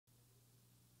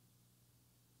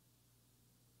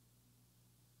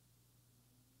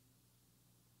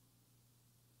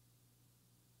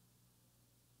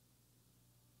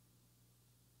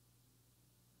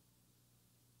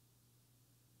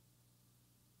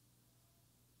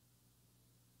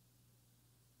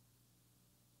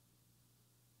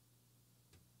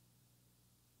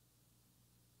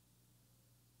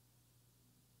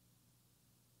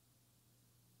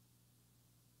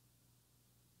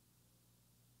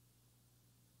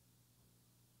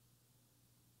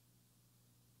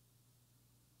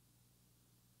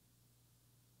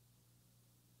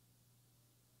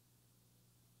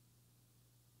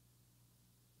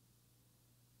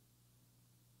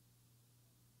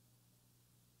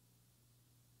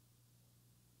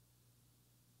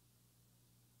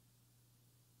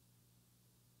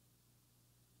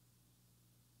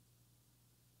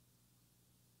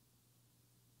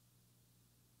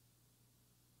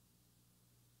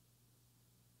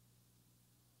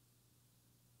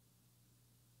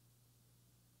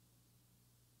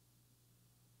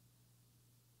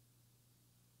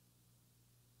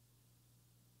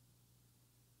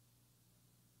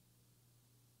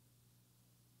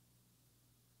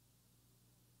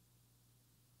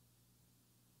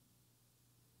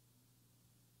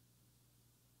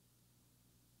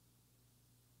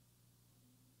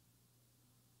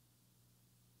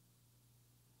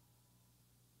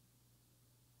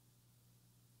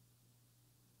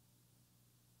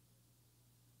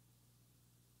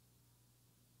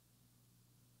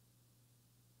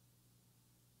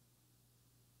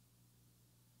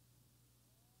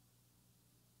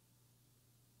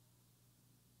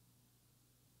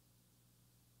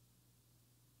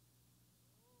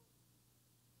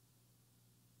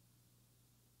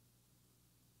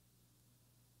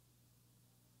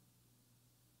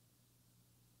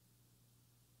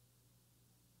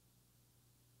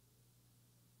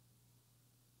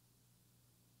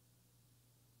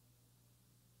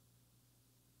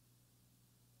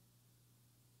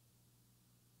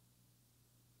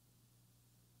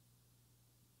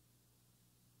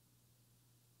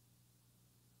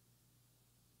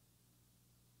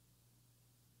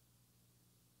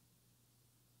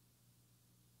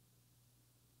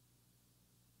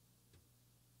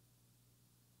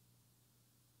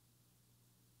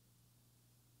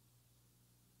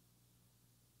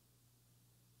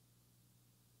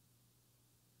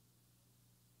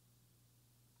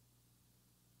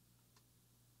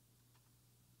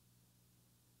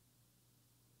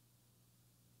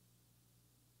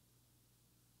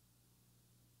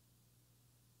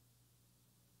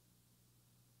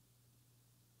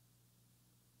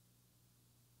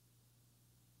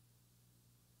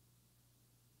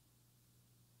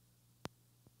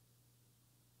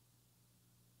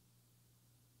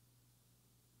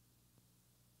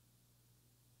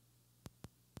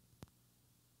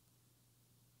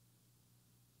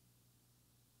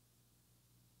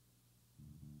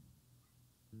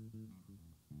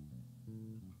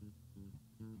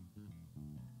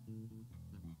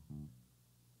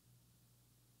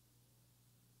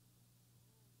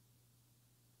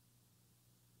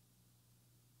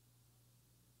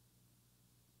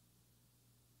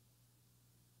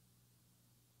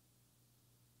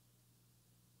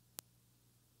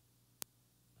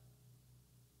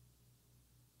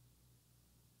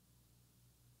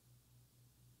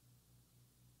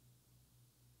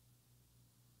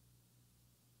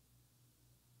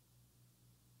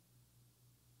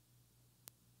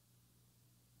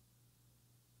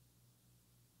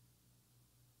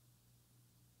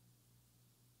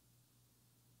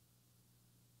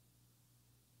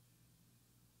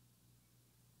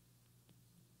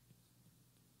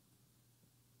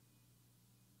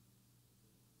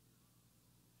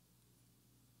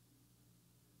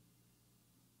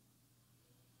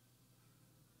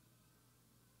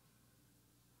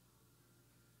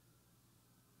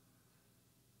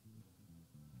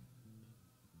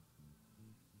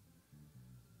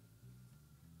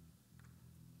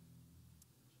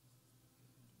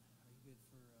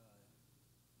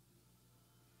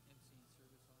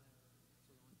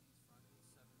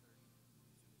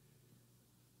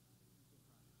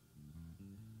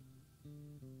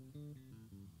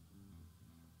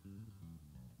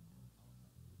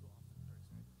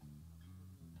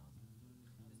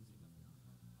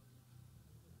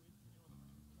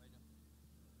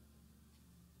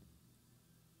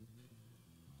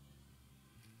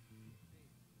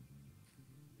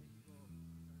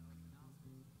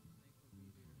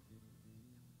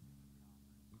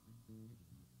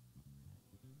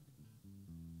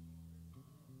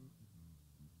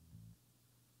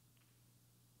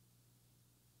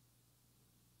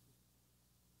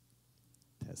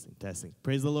Testing, testing.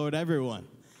 Praise the Lord, everyone.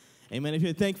 Amen. If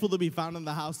you're thankful to be found in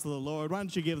the house of the Lord, why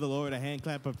don't you give the Lord a hand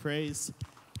clap of praise?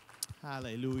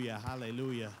 Hallelujah,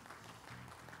 hallelujah.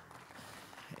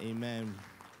 Amen.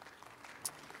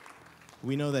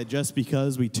 We know that just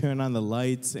because we turn on the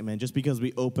lights, amen, just because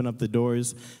we open up the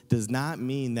doors does not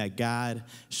mean that God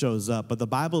shows up. But the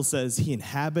Bible says he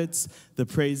inhabits the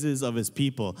praises of his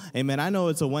people. Amen. I know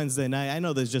it's a Wednesday night. I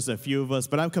know there's just a few of us,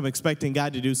 but I'm come expecting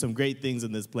God to do some great things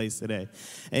in this place today.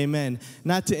 Amen.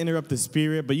 Not to interrupt the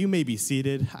spirit, but you may be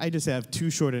seated. I just have two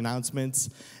short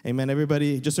announcements. Amen.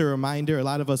 Everybody, just a reminder, a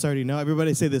lot of us already know.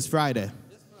 Everybody say this Friday.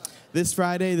 This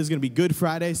Friday, there's going to be Good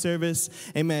Friday service.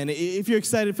 Amen. If you're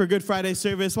excited for Good Friday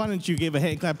service, why don't you give a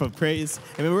hand clap of praise?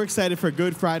 Amen. We're excited for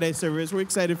Good Friday service. We're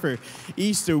excited for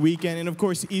Easter weekend. And, of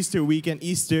course, Easter weekend.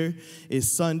 Easter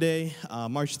is Sunday,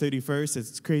 March 31st.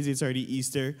 It's crazy. It's already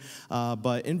Easter.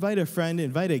 But invite a friend.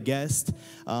 Invite a guest.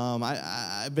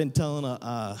 I've been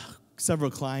telling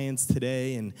several clients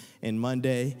today and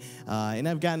Monday, and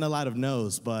I've gotten a lot of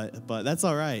no's, but that's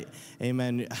all right.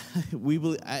 Amen.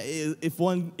 If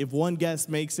one guest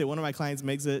makes it, one of my clients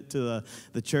makes it to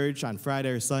the church on Friday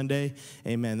or Sunday,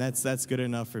 amen. That's good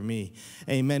enough for me.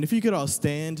 Amen. If you could all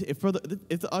stand, if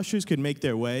the ushers could make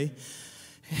their way.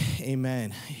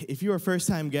 Amen. If you're a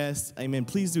first-time guest, amen,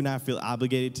 please do not feel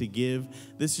obligated to give.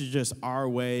 This is just our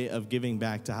way of giving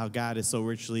back to how God has so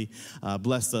richly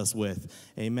blessed us with.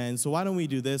 Amen. So why don't we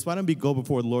do this? Why don't we go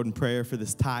before the Lord in prayer for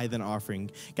this tithe and offering?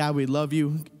 God, we love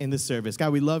you in this service.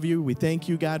 God, we love you. We thank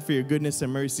you, God, for your goodness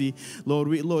and mercy. Lord,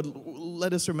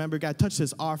 let us remember, God, touch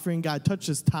this offering. God, touch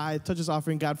this tithe. Touch this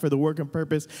offering, God, for the work and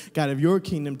purpose, God, of your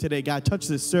kingdom today. God, touch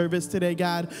this service today,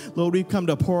 God. Lord, we've come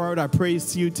to pour out our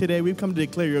praise to you today. We've come to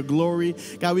declare your glory.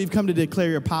 God, we've come to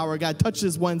declare your power. God, touch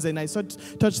this Wednesday night.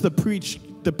 Touch the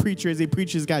preacher as he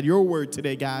preaches, God, your word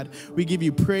today, God. We give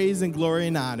you praise and glory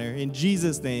and honor. In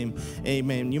Jesus' name,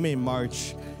 amen. You may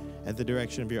march at the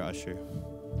direction of your usher.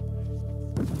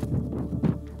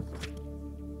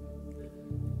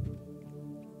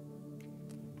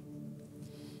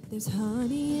 There's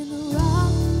honey in the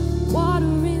rock, water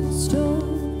in the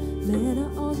stone,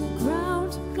 manna on the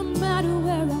ground, no matter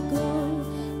where I go.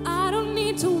 I don't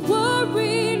need to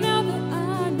worry now that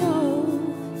I know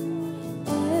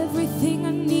everything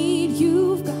I need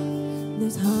you've got.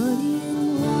 There's honey in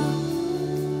the rock.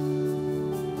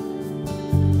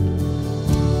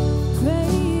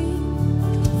 Praying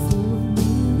for a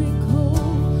miracle,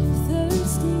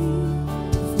 thirsty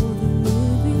for the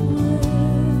living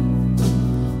bread.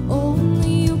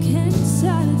 Only you can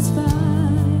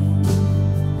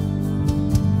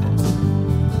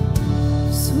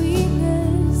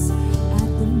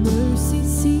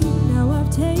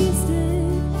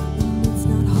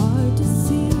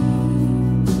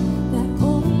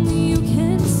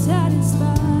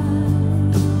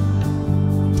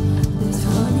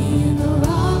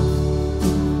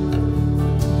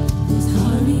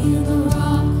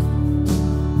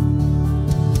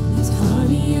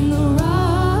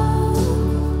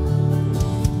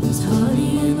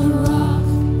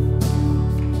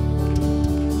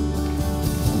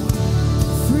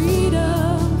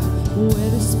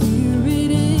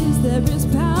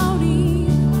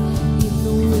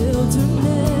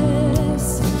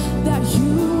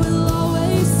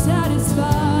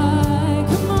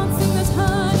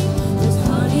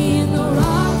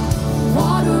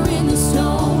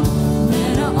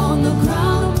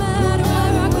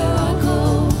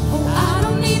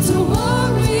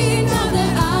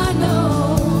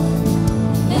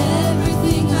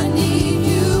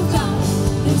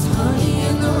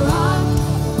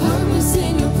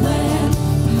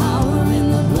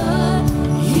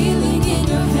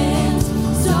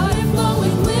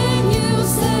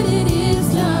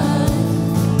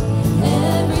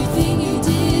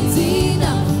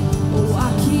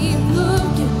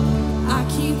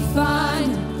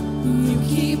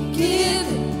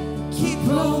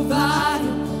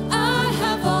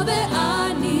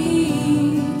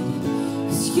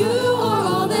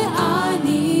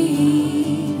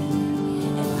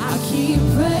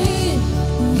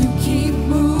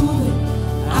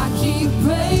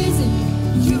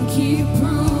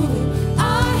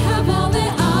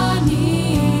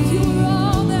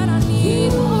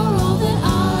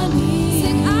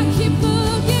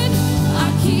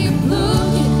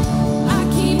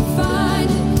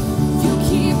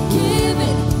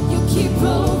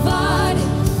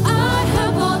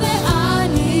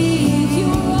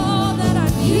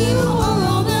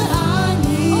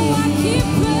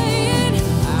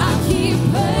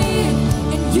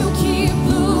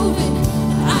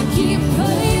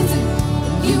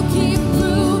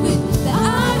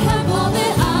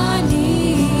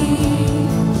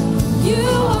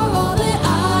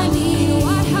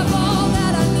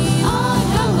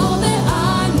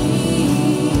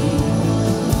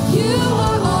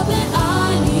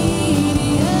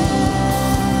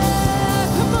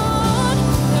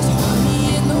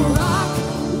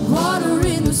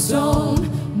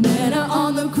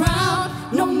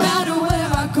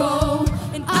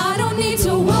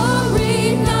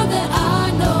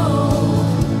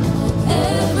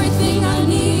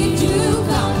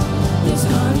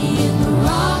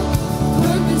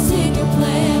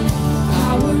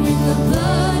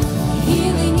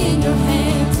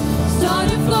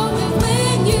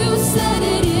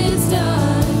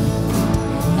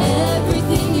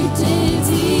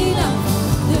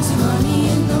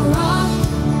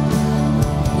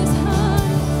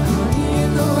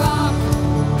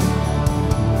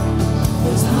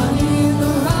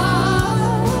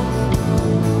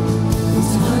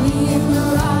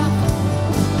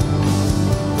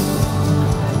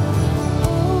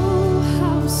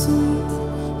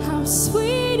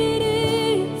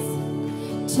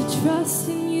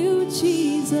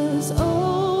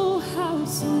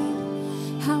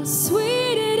how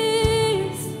sweet it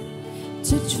is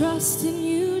to trust in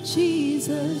you,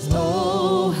 Jesus.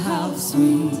 Oh, how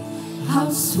sweet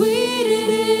it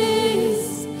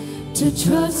is to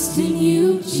trust in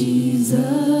you, Jesus.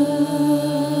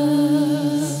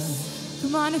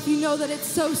 Come on, if you know that it's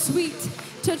so sweet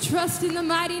to trust in the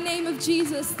mighty name of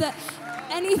Jesus, that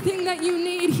anything that you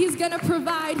need, he's going to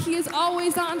provide. He is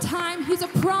always on time. He's a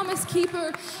promise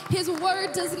keeper. His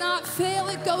word does not fail.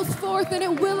 It goes forth and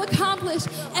it will accomplish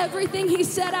everything he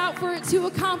set out for it to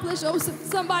accomplish. Oh,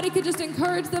 somebody could just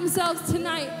encourage themselves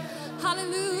tonight.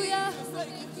 Hallelujah.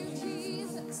 Thank you,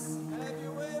 Jesus. Have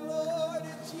your way, Lord,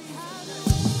 in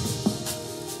Jesus.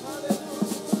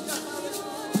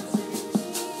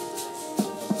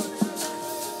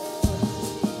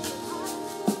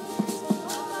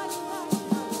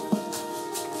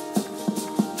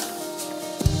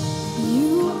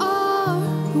 You are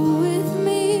with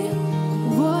me.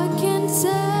 What can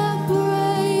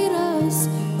separate us?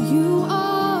 You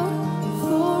are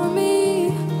for me.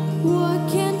 What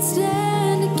can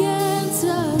stand against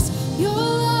us? Your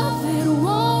love, it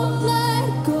won't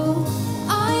let go.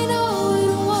 I know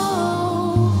it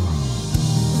won't.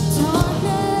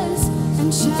 Darkness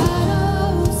and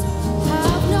shadows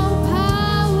have no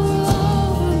power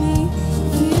over me.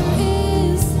 Fear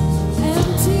is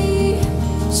empty.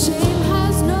 Shame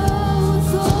has no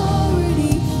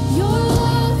authority. Your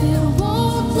love, it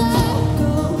won't let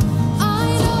go. I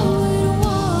know it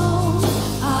won't.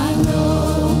 I know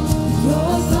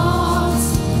your thoughts,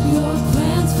 your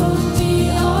plans for me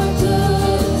are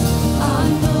good. I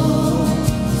know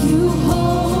you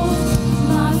hold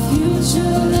my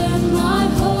future and my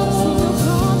hope.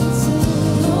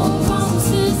 Your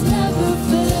promises never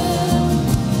fail.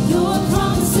 Your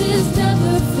promises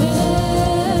never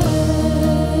fail.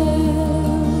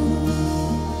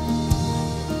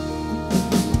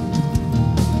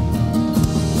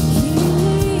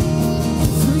 Healing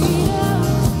and freedom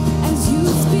as you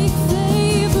speak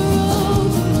favor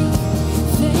over me.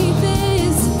 Faith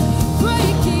is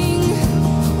breaking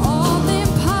all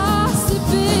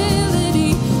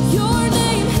impossibility. Your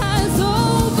name has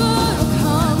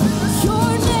overcome. Your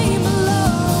name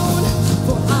alone.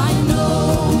 For I know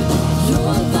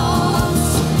your thoughts,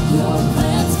 your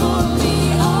plans for me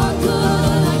are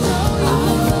good. I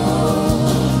know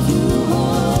you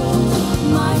hold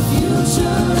my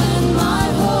future and my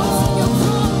hope. Your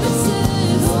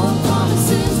promises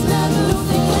never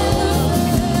fail.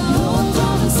 Your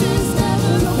promises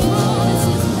never fail.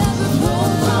 Your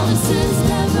promises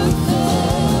never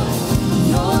fail.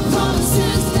 Your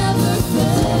promises never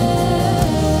fail.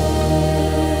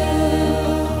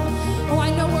 Oh,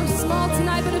 I know we're small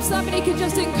tonight, but if somebody could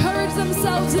just encourage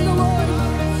themselves in the Lord.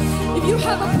 If you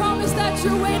have a promise that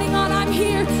you're waiting on, I'm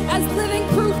here as living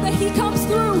proof that he comes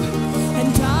through.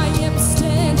 And I am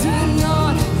standing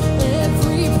on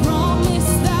every promise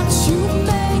that you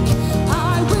make.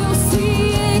 I will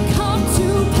see it come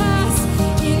to pass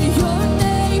in your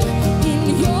name,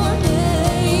 in your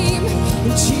name.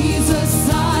 Jesus,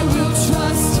 I will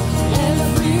trust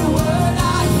every word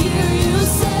I hear you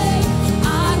say.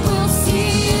 I will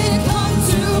see it come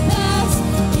to pass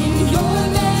in your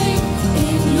name,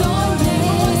 in your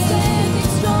name.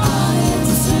 I am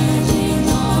standing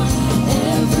on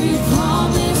every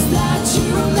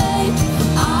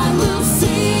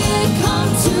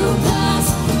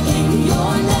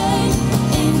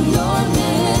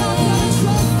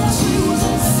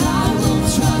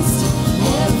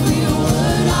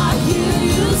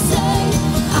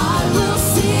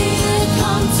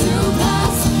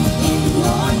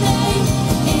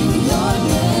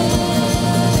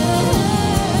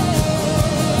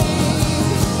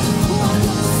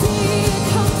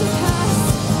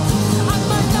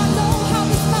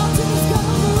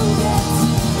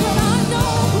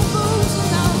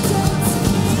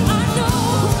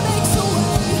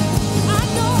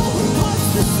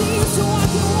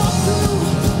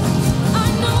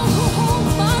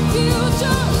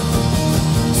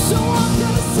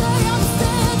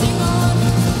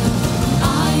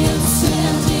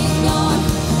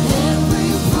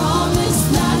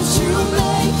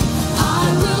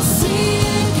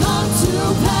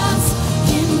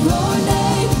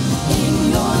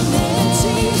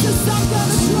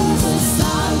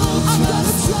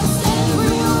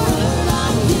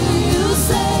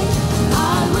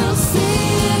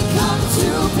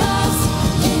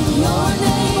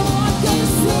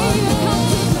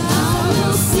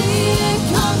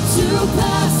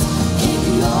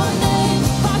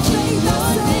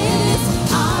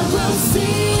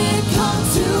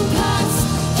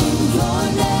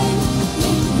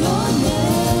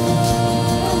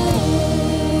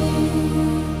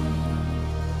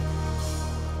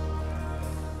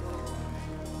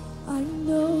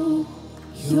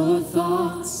Your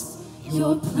thoughts,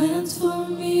 your plans for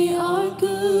me are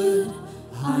good.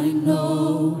 I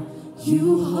know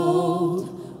you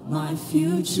hold my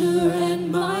future and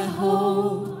my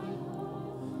hope.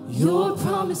 Your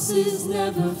promises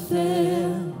never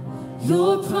fail.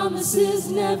 Your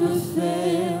promises never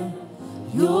fail.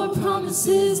 Your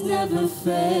promises never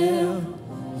fail.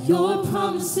 Your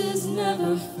promises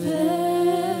never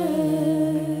fail.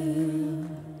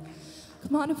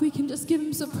 Come on, if we can just give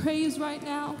him some praise right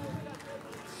now.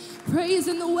 Praise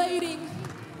in the waiting.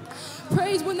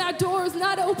 Praise when that door is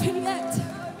not open yet.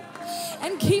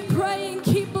 And keep praying,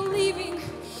 keep believing,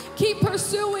 keep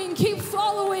pursuing, keep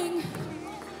following.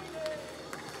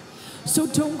 So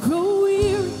don't grow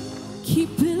weary,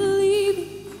 keep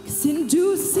believing, 'cause in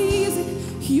due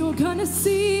season you're gonna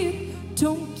see it.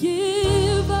 Don't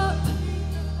give up,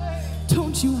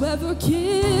 don't you ever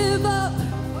give up,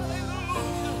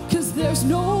 'cause there's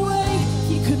no way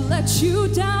he could let you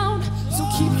down. So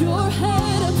keep your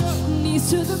head up, knees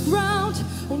to the ground.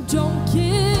 Oh, don't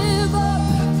give up,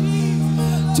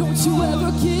 don't you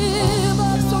ever give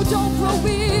up. So don't grow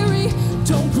weary,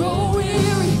 don't grow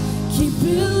weary. Keep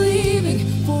believing,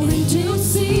 for in due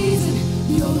season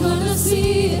you're gonna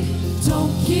see it.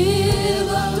 Don't give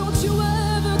up, don't you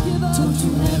ever give up, don't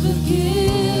you ever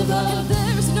give up. And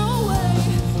there's no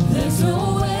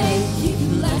way he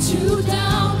can let you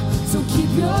down. So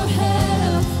keep your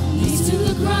head up, knees to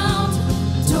the ground.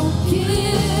 Don't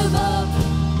give up,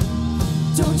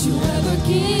 don't you ever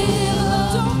give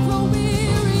up. Don't grow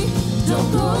weary, don't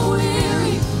grow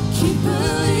weary. Keep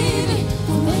believing,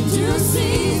 for in due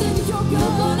season you're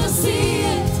gonna see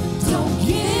it. Don't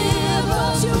give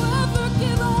up, don't you ever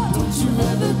give up, don't you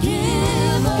ever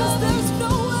give up. 'Cause there's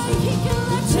no way he can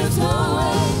let you down. There's no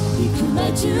way he can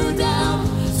let you down.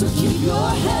 So keep your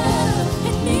head up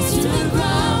and knees to the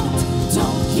ground.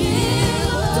 Don't give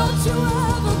up, don't you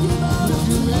ever give up, don't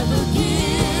you ever give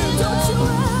up, don't you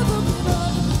ever give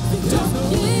up, don't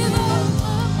give up.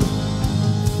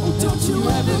 Oh, don't you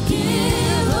ever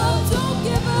give up, don't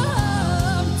give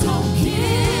up, don't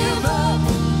give up,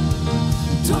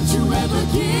 don't you ever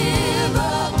give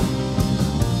up,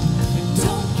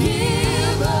 don't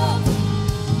give up,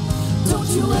 don't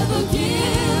you ever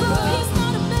give up. He's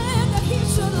not a man that he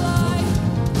should lie.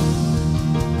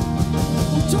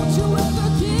 Oh, don't you ever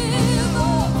give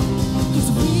up, 'cause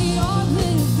we are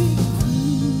living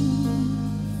proof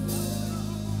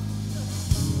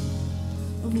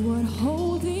of what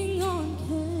holding on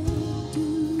can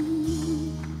do.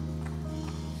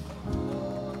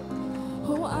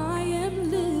 Oh, I am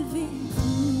living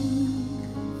proof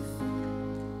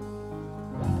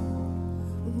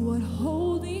of what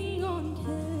holding on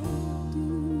can do.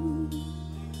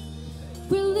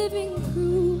 We're living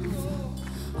proof.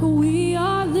 Oh, we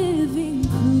are living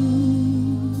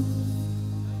proof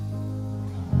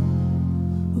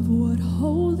of what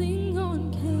holding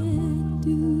on can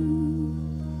do.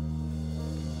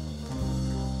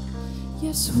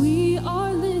 Yes, we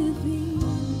are living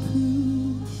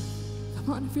proof.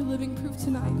 Come on, if you're living proof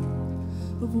tonight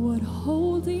of what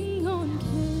holding on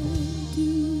can do.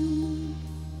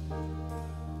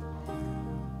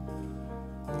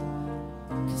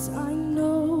 'Cause I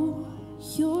know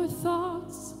your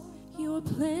thoughts, your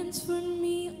plans for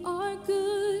me are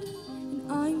good. And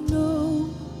I know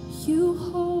you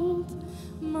hold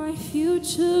my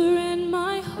future and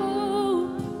my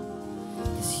hope.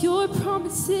 'Cause your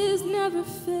promises never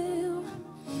fail.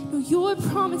 No, your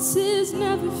promises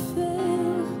never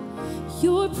fail.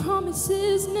 Your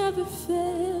promises never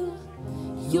fail.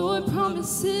 Your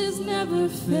promises never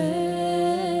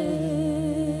fail.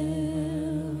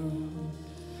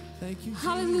 Thank you, Jesus.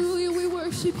 Hallelujah, we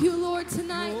worship you, Lord,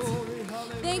 tonight. Glory,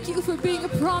 hallelujah. Thank you for being a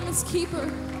promise keeper.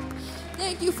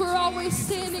 Thank you for always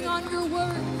standing on your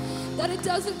word, that it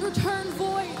doesn't return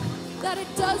void, that it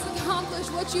does accomplish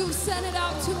what you've sent it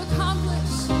out to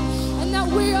accomplish, and that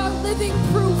we are living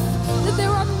proof that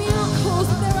there are miracles,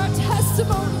 that there are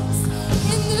testimonies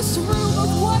in this room of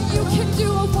what you can do,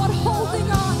 of what holding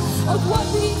on, of what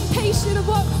being patient, of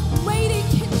what waiting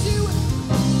can do.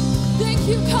 Thank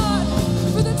you, God,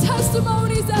 for the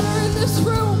testimonies that are in this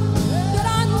room, that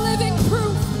I'm living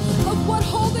proof of what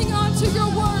holding on to your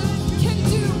word can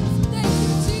do. Thank you,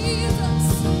 Jesus.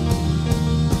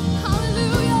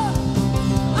 Hallelujah.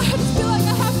 I just feel like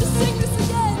I have to sing this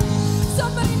again.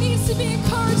 Somebody needs to be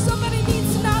encouraged. Somebody needs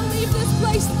to not leave this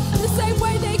place the same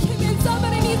way they came in.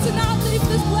 Somebody needs to not leave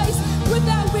this place with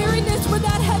that weariness, with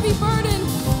that heavy burden.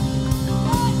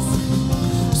 Yes.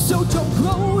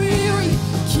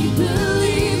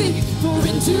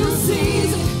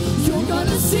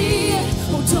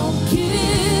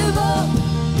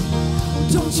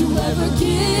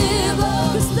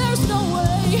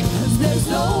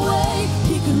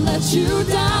 you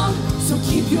down. So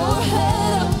keep your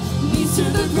head up, knees to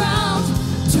the ground.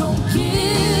 Don't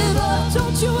give up.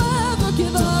 Don't you ever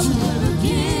give up. Don't you ever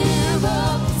give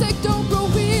up. Say, don't grow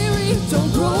weary.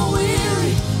 Don't grow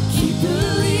weary. Keep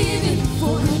believing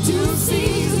for a due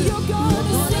season. You're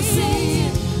gonna see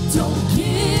it. Don't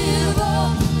give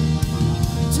up.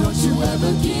 Don't you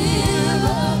ever give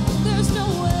up. There's no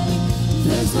way.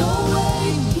 There's no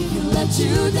way he can let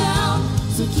you down.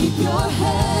 So keep your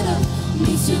head up,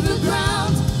 knees to the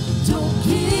ground. Don't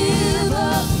give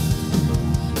up.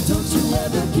 Don't you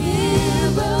ever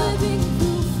give up.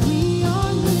 We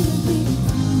are living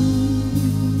proof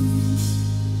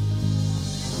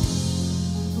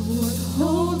of what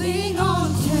holding on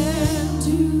can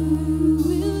do.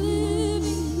 We're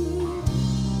living proof.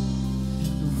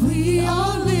 We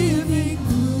are living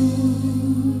proof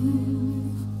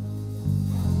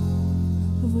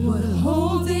of what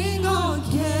holding on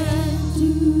can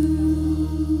do.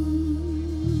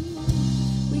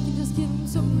 We can just give him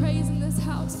some praise in this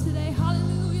house today.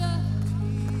 Hallelujah.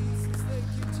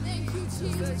 Thank you,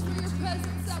 Jesus, for your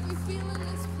presence that we feel in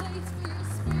this place, for your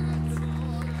spirit.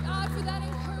 God, for that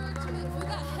encouragement, for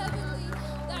that heavenly,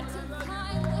 that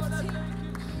divine lifting,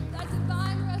 that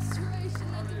divine restoration,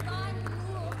 that divine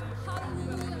renewal.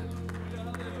 Hallelujah.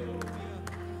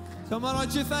 Come on,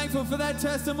 aren't you thankful for that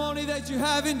testimony that you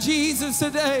have in Jesus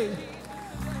today?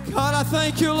 God, I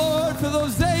thank you, Lord, for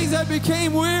those days I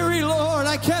became weary, Lord.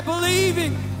 I kept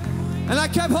believing, and I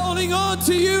kept holding on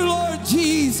to you, Lord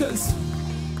Jesus.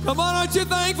 Come on, aren't you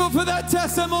thankful for that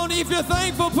testimony? If you're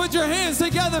thankful, put your hands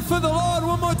together for the Lord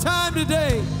one more time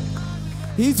today.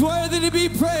 He's worthy to be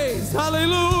praised.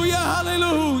 Hallelujah,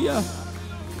 hallelujah.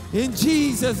 In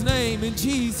Jesus' name, in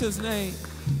Jesus' name.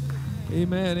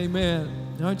 Amen, amen.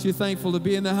 Aren't you thankful to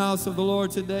be in the house of the Lord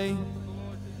today?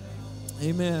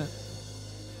 Amen.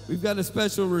 We've got a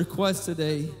special request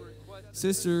today.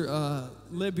 Sister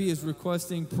Libby is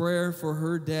requesting prayer for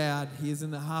her dad. He is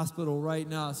in the hospital right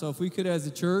now. So if we could, as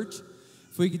a church,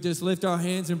 if we could just lift our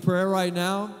hands in prayer right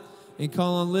now and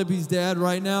call on Libby's dad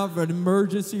right now for an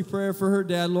emergency prayer for her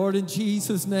dad. Lord, in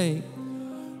Jesus' name.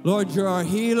 Lord, you're our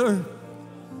healer.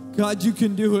 God, you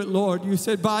can do it, Lord. You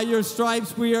said, by your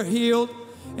stripes we are healed.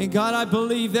 And God, I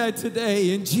believe that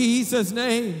today in Jesus'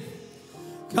 name.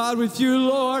 God, with you,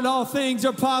 Lord, all things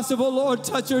are possible. Lord,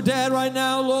 touch your dad right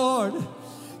now, Lord.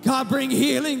 God, bring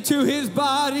healing to his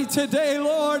body today,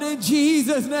 Lord, in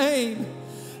Jesus' name.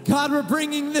 God, we're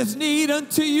bringing this need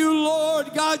unto you,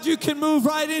 Lord. God, you can move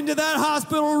right into that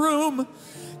hospital room.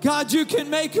 God, you can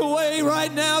make a way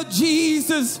right now,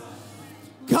 Jesus.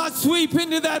 God, sweep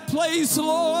into that place,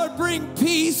 Lord. Bring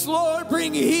peace, Lord.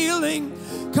 Bring healing.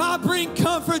 God, bring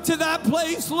comfort to that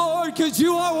place, Lord, because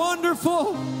you are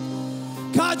wonderful.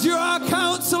 God, you're our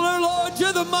counselor, Lord.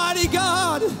 You're the mighty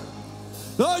God.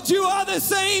 Lord, you are the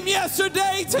same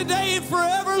yesterday, today, and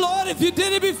forever, Lord. If you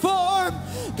did it before,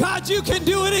 God, you can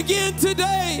do it again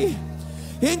today.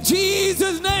 In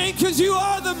Jesus' name, because you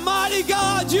are the mighty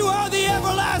God. You are the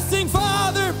everlasting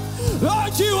Father.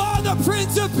 Lord, you are the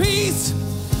Prince of Peace.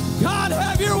 God,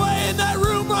 have your way in that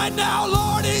room right now,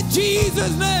 Lord, in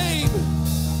Jesus' name.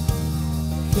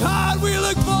 God, we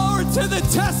look forward to the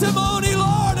testimony,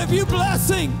 Lord, of your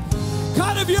blessing.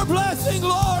 God, of your blessing,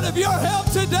 Lord, of your help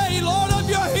today, Lord, of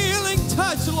your healing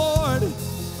touch, Lord.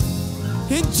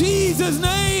 In Jesus'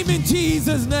 name, in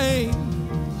Jesus' name.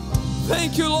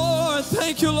 Thank you, Lord.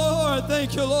 Thank you, Lord.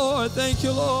 Thank you, Lord. Thank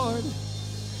you, Lord.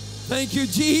 Thank you,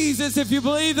 Jesus. If you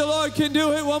believe the Lord can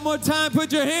do it, one more time,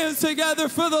 put your hands together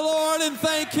for the Lord and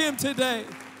thank him today.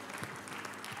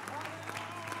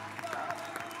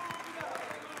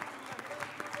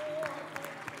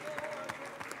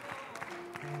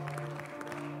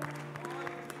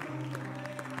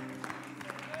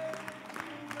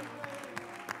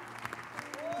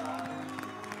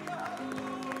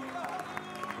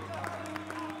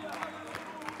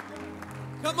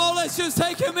 Come on, let's just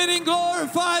take a minute and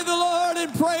glorify the Lord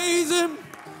and praise him.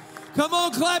 Come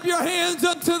on, clap your hands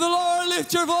unto the Lord.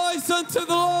 Lift your voice unto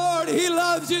the Lord. He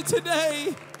loves you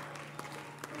today.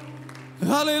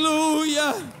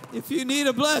 Hallelujah. If you need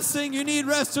a blessing, you need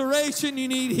restoration, you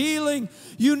need healing,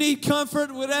 you need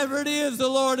comfort, whatever it is, the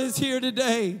Lord is here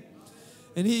today.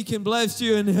 And he can bless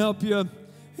you and help you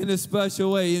in a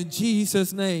special way. In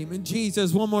Jesus' name. In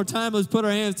Jesus, one more time, let's put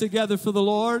our hands together for the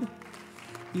Lord.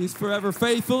 He is forever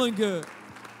faithful and good.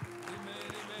 Amen,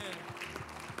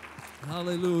 amen.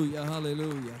 Hallelujah,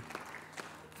 hallelujah.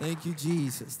 Thank you,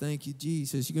 Jesus. Thank you,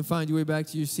 Jesus. You can find your way back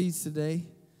to your seats today.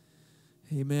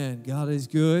 Amen. God is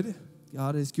good.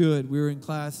 God is good. We were in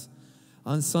class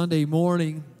on Sunday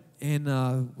morning,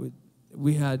 and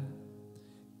we had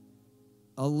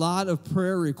a lot of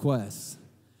prayer requests.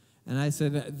 And I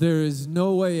said, there is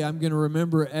no way I'm going to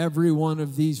remember every one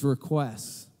of these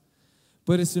requests.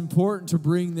 But it's important to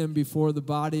bring them before the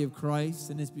body of Christ,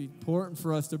 and it's important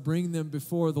for us to bring them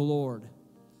before the Lord,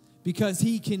 because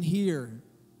He can hear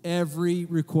every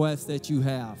request that you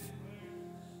have.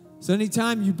 So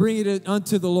anytime you bring it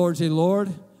unto the Lord, say,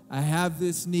 Lord, I have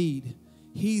this need.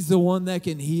 He's the one that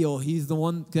can heal. He's the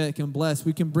one that can bless.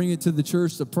 We can bring it to the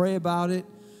church to pray about it,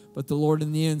 but the Lord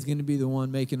in the end is going to be the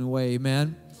one making the way.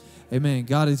 Amen. Amen.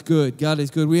 God is good. God is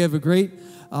good. We have a great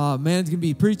man's going to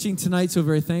be preaching tonight, so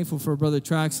very thankful for Brother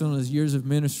Trachsel and his years of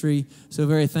ministry. So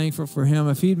very thankful for him.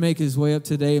 If he'd make his way up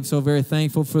today, I'm so very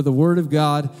thankful for the Word of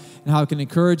God and how it can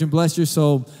encourage and bless your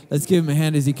soul. Let's give him a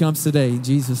hand as he comes today, in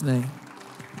Jesus' name.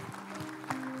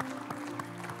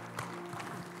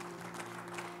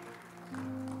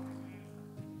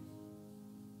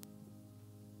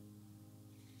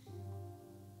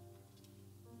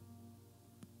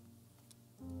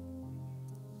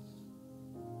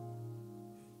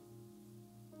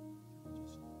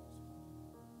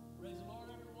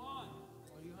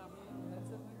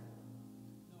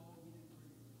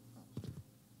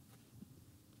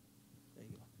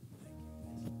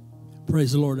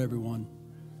 Praise the Lord, everyone.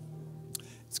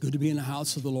 It's good to be in the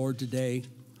house of the Lord today.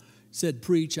 Said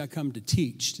preach, I come to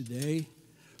teach today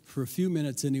for a few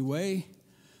minutes anyway,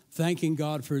 thanking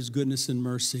God for His goodness and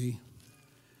mercy.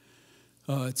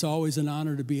 It's always an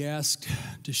honor to be asked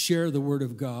to share the Word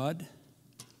of God,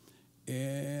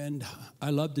 and I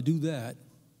love to do that.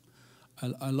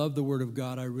 I love the Word of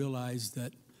God. I realize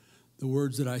that the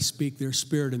words that I speak, they're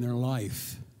spirit and they're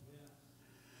life.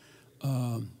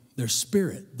 They're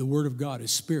spirit. The Word of God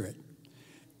is spirit.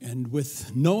 And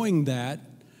with knowing that,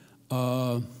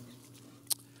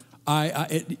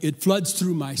 it floods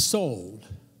through my soul.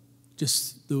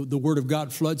 Just the Word of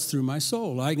God floods through my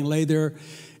soul. I can lay there.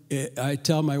 I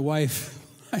tell my wife,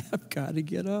 I've got to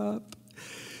get up.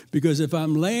 Because if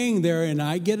I'm laying there and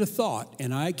I get a thought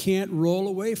and I can't roll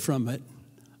away from it,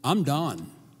 I'm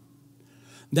done.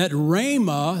 That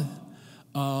rhema,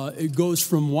 it goes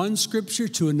from one scripture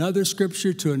to another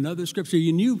scripture to another scripture.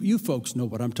 You folks know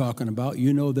what I'm talking about.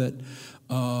 You know that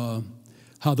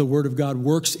how the Word of God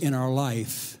works in our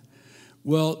life.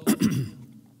 Well,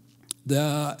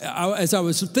 as I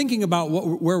was thinking about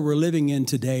where we're living in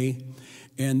today,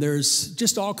 and there's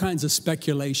just all kinds of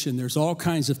speculation. There's all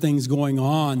kinds of things going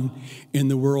on in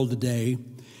the world today.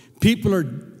 People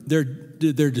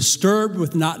they're disturbed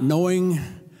with not knowing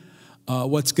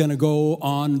what's going to go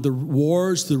on, the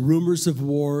wars, the rumors of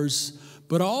wars,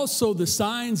 but also the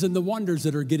signs and the wonders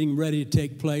that are getting ready to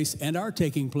take place and are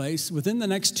taking place within the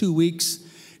next 2 weeks.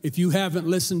 If you haven't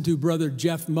listened to Brother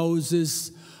Jeff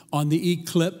Moses on the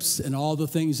eclipse and all the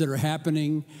things that are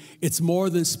happening, it's more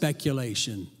than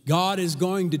speculation. God is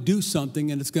going to do something,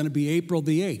 and it's going to be April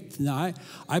the 8th. Now,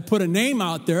 I put a name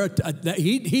out there.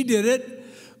 He did it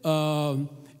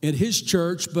at his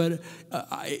church, but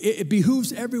it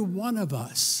behooves every one of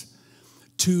us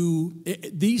to,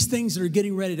 these things that are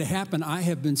getting ready to happen. I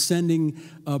have been sending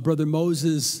Brother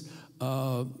Moses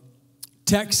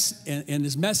texts and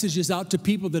his messages out to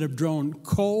people that have grown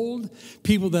cold,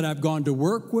 people that I've gone to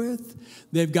work with.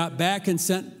 They've got back and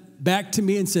sent back to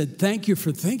me and said, thank you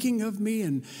for thinking of me.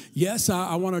 And yes,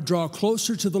 I want to draw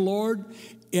closer to the Lord.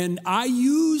 And I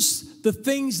use the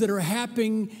things that are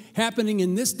happening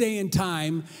in this day and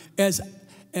time as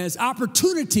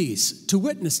opportunities to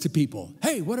witness to people.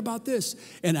 Hey, what about this?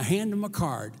 And I hand them a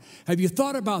card. Have you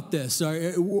thought about this?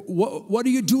 What are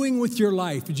you doing with your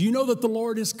life? Do you know that the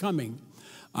Lord is coming?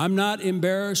 I'm not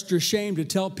embarrassed or ashamed to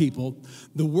tell people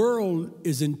the world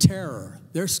is in terror.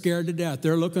 They're scared to death.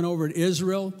 They're looking over at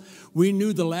Israel. We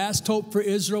knew the last hope for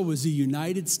Israel was the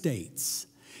United States.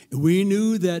 We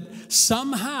knew that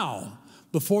somehow,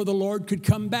 before the Lord could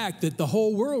come back, that the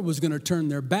whole world was going to turn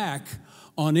their back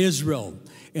on Israel.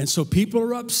 And so people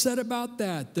are upset about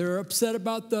that. They're upset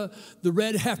about the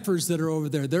red heifers that are over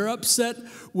there. They're upset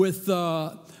with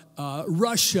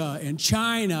Russia and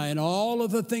China and all of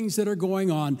the things that are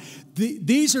going on.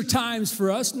 These are times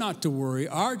for us not to worry.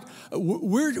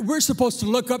 We're supposed to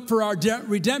look up for our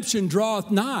redemption draweth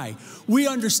nigh. We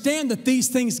understand that these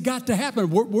things got to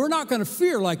happen. We're not going to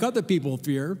fear like other people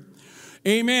fear.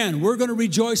 Amen. We're going to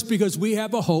rejoice because we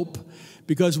have a hope,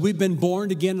 because we've been born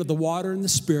again of the water and the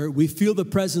Spirit. We feel the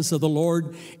presence of the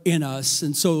Lord in us.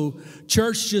 And so,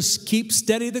 church, just keep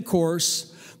steady the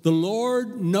course. The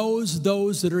Lord knows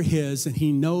those that are His, and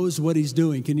He knows what He's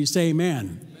doing. Can you say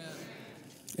amen?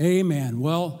 Amen.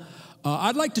 Well,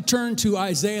 I'd like to turn to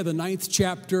Isaiah, the 9th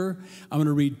chapter. I'm going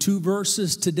to read 2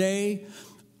 verses today.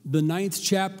 the 9th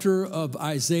chapter of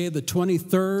Isaiah, the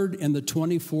 23rd and the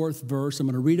 24th verse. I'm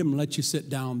going to read them and let you sit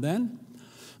down then.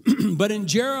 But in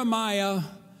Jeremiah,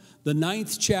 the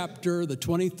 9th chapter, the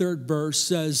 23rd verse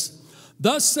says,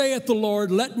 "Thus saith the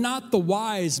Lord, let not the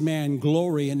wise man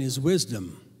glory in his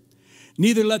wisdom,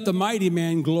 neither let the mighty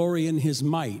man glory in his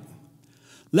might.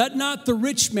 Let not the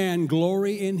rich man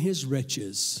glory in his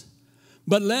riches,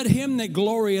 but let him that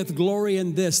glorieth glory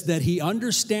in this, that he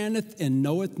understandeth and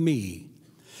knoweth me,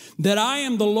 that I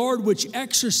am the Lord which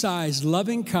exercise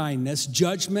loving kindness,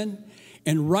 judgment,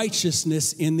 and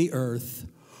righteousness in the earth.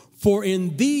 For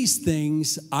in these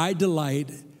things I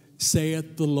delight,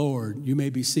 saith the Lord." You may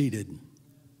be seated.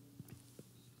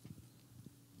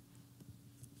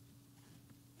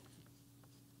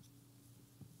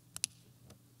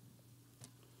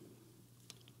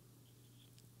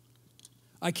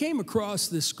 I came across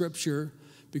this scripture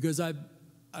because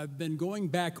I've been going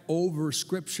back over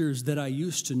scriptures that I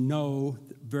used to know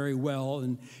very well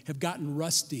and have gotten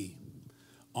rusty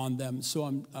on them.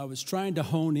 So I was trying to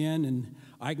hone in, and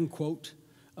I can quote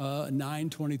 9,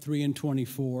 23, and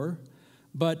 24.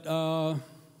 But,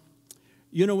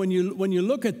 you know, when you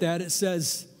look at that, it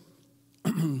says,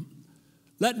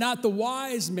 "Let not the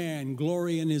wise man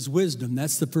glory in his wisdom."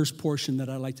 That's the first portion that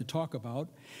I like to talk about.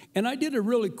 And I did a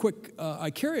really quick, I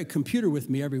carry a computer with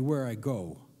me everywhere I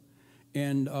go.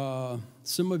 And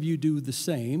some of you do the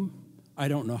same. I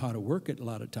don't know how to work it a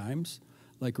lot of times,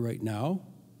 like right now.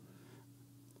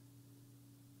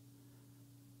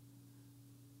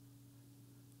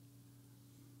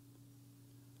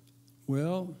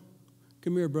 Well,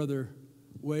 come here, Brother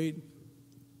Wade.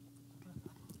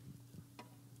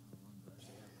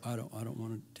 I don't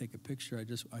want to take a picture. I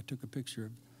took a picture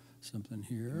of something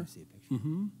here. Can I see a picture?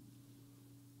 Mm-hmm.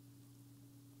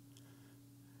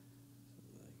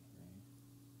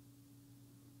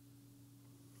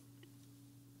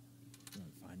 You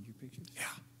want to find your pictures? Yeah.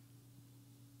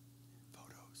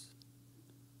 Photos.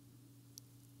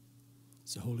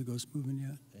 Is the Holy Ghost moving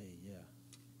yet? Hey, yeah.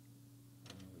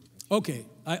 Okay,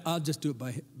 I'll just do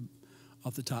it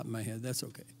off the top of my head. That's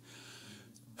okay.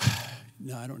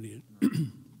 No, I don't need it.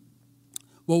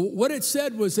 Well, what it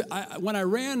said was that when I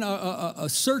ran a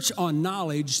search on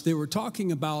knowledge, they were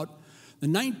talking about up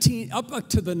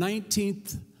to the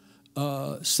 19th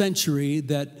century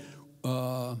that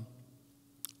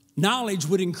knowledge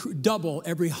would double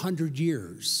every 100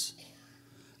 years.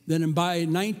 Then by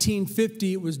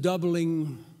 1950, it was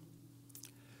doubling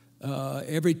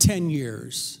every 10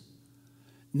 years.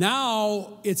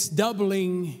 Now it's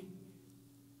doubling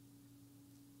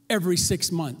every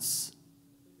 6 months.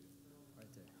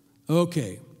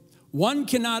 Okay. One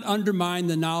cannot undermine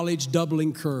the knowledge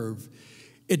doubling curve.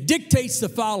 It dictates the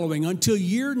following. Until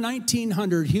year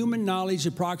 1900, human knowledge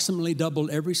approximately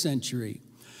doubled every century.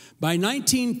 By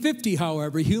 1950,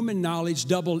 however, human knowledge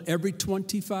doubled every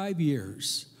 25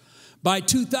 years. By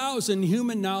 2000,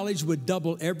 human knowledge would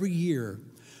double every year.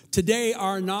 Today,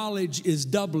 our knowledge is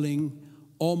doubling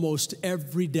almost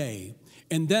every day.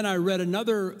 And then I read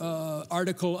another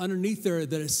article underneath there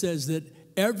that it says that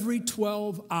every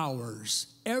 12 hours.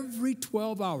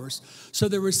 So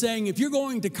they were saying if you're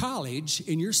going to college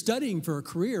and you're studying for a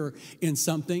career in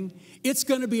something, it's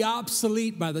going to be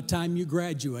obsolete by the time you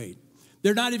graduate.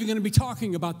 They're not even going to be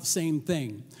talking about the same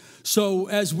thing. So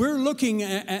as we're looking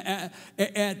at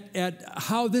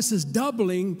how this is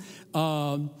doubling,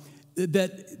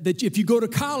 that if you go to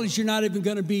college, you're not even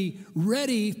going to be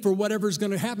ready for whatever's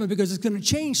going to happen because it's going to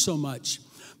change so much.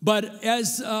 But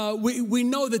as we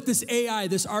know that this AI,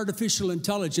 this artificial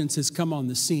intelligence, has come on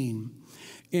the scene.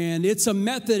 And it's a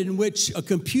method in which a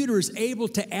computer is able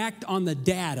to act on the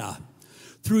data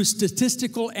through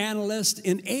statistical analysts,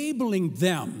 enabling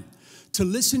them to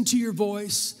listen to your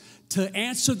voice, to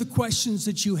answer the questions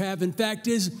that you have. In fact,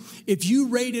 if you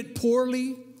rate it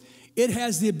poorly, it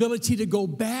has the ability to go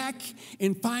back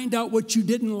and find out what you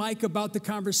didn't like about the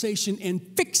conversation and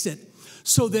fix it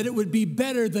so that it would be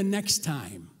better the next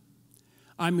time.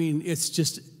 I mean,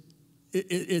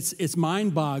 it's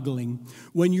mind-boggling.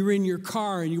 When you're in your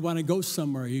car and you want to go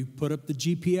somewhere, you put up the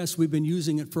GPS. We've been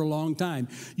using it for a long time.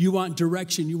 You want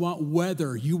direction. You want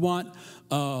weather. You want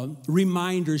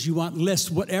reminders. You want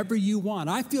lists, whatever you want.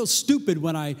 I feel stupid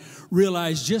when I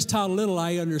realize just how little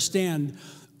I understand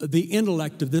the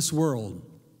intellect of this world.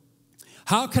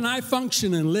 How can I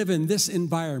function and live in this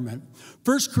environment?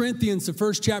 1 Corinthians, the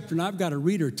first chapter, and I've got a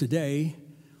reader today.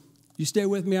 You stay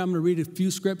with me, I'm going to read a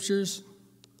few scriptures,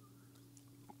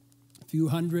 a few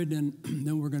hundred, and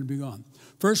then we're going to be gone.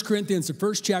 1 Corinthians, the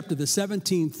first chapter, the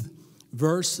 17th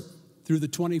verse through the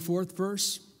 24th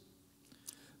verse.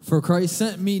 For Christ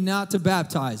sent me not to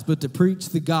baptize, but to preach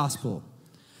the gospel,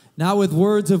 Not with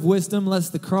words of wisdom,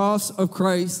 lest the cross of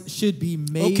Christ should be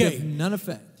made of none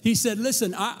effect. He said,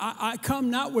 listen, I come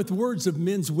not with words of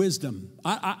men's wisdom.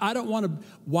 I don't want to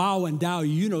wow and dow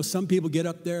you. You know, some people get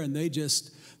up there and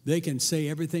they can say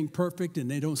everything perfect and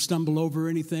they don't stumble over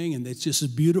anything and it's just as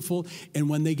beautiful. And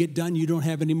when they get done, you don't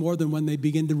have any more than when they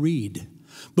begin to read.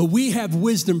 But we have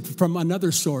wisdom from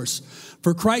another source.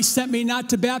 For Christ sent me not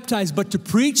to baptize, but to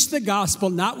preach the gospel,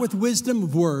 not with wisdom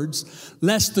of words,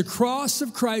 lest the cross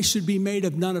of Christ should be made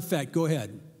of none effect. Go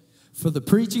ahead. For the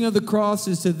preaching of the cross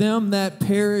is to them that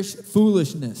perish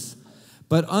foolishness,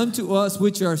 but unto us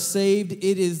which are saved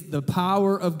it is the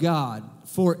power of God.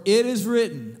 For it is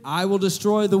written, I will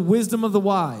destroy the wisdom of the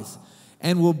wise,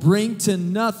 and will bring to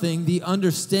nothing the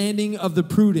understanding of the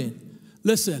prudent.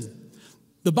 Listen.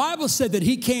 The Bible said that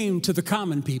he came to the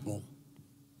common people.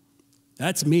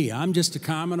 That's me. I'm just a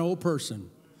common old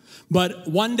person. But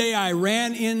one day I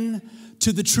ran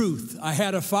into the truth. I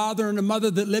had a father and a mother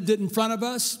that lived it in front of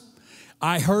us.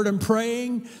 I heard them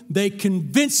praying. They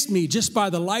convinced me just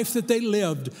by the life that they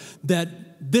lived that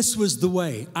this was the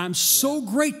way. I'm so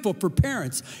grateful for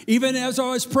parents. Even as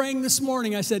I was praying this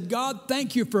morning, I said, God,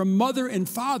 thank you for a mother and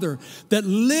father that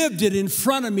lived it in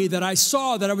front of me, that I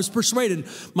saw, that I was persuaded.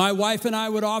 My wife and I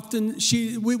would often,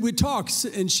 we would talk,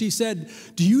 and she said,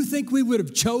 do you think we would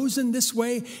have chosen this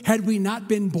way had we not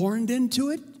been born into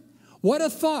it? What a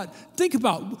thought. Think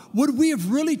about, would we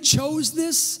have really chose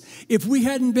this if we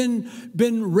hadn't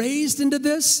been raised into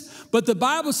this? But the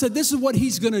Bible said this is what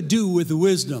he's going to do with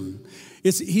wisdom.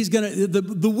 He's going to,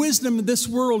 the wisdom of this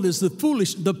world is the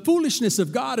foolishness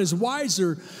of God is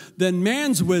wiser than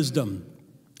man's wisdom.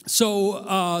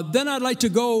 So then I'd like to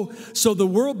go, so the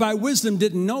world by wisdom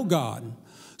didn't know God.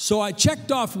 So I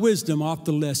checked off wisdom off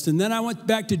the list. And then I went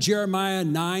back to Jeremiah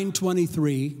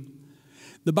 9:23.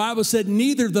 The Bible said,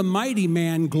 neither the mighty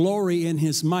man glory in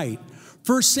his might.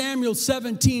 1 Samuel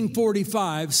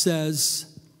 17:45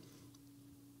 says,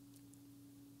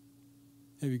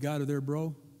 have you got it there,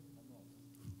 bro?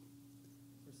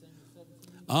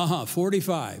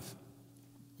 45.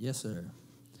 Yes, sir.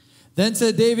 Then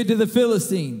said David to the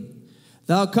Philistine,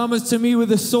 thou comest to me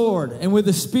with a sword, and with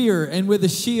a spear, and with a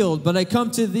shield, but I come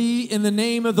to thee in the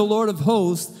name of the Lord of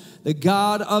hosts, the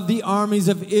God of the armies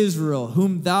of Israel,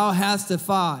 whom thou hast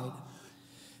defied.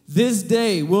 This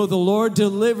day will the Lord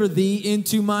deliver thee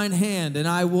into mine hand, and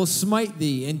I will smite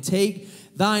thee, and take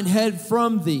thine head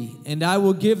from thee, and I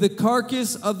will give the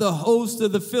carcass of the host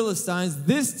of the Philistines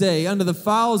this day unto the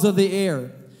fowls of the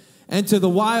air, and to the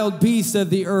wild beasts of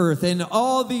the earth, and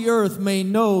all the earth may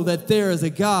know that there is a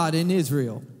God in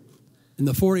Israel. In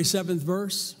the 47th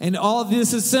verse. And all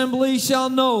this assembly shall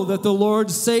know that the Lord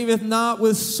saveth not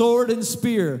with sword and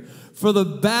spear, for the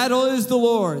battle is the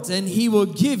Lord's, and he will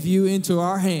give you into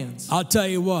our hands. I'll tell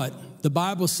you what, the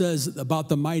Bible says about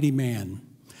the mighty man.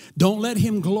 Don't let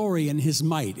him glory in his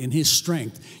might, in his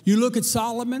strength. You look at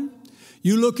Solomon,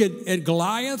 you look at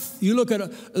Goliath, you look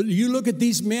at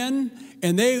these men,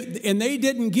 and they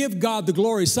didn't give God the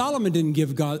glory. Samson didn't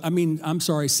give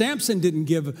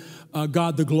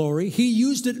God the glory. He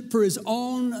used it for his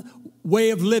own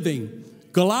way of living.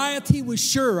 Goliath, he was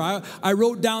sure. I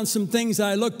wrote down some things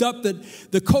I looked up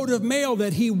that the coat of mail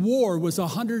that he wore was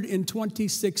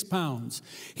 126 pounds.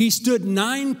 He stood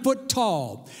 9 foot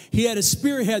tall. He had a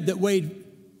spearhead that weighed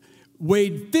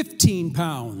 15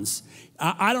 pounds.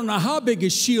 I don't know how big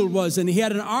his shield was, and he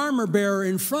had an armor bearer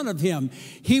in front of him.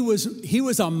 He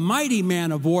was a mighty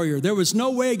man of warrior. There was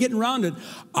no way of getting around it.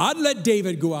 I'd let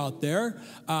David go out there.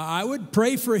 I would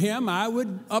pray for him. I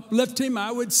would uplift him.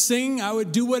 I would sing. I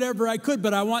would do whatever I could,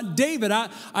 but I want David. I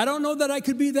don't know that I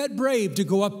could be that brave to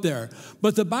go up there.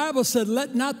 But the Bible said,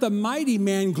 let not the mighty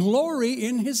man glory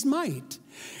in his might.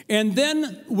 And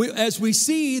then as we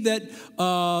see that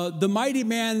the mighty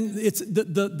man, it's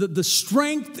the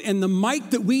strength and the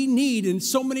might that we need. And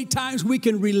so many times we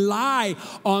can rely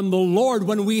on the Lord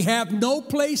when we have no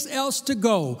place else to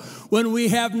go, when we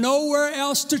have nowhere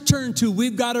else to turn to.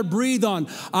 We've got to breathe on.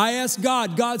 I ask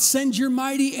God, send your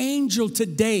mighty angel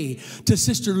today to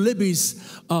Sister Libby's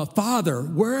father,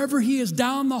 wherever he is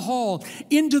down the hall,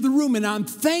 into the room. And I'm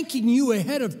thanking you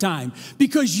ahead of time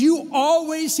because you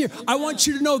always hear. I want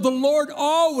you to know the Lord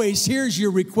always hears your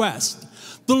request.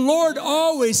 The Lord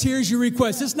always hears your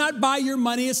request. It's not by your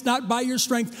money, it's not by your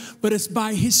strength, but it's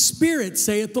by his Spirit,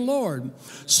 saith the Lord.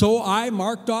 So I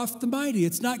marked off the mighty.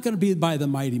 It's not going to be by the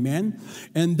mighty man.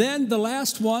 And then the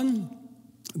last one,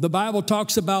 the Bible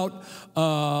talks about,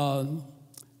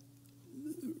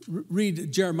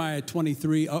 read Jeremiah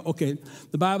 23. Okay,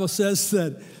 the Bible says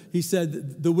that he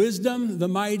said the wisdom, the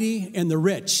mighty, and the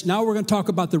rich. Now we're going to talk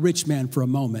about the rich man for a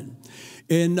moment.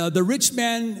 And the rich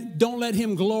man, don't let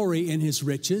him glory in his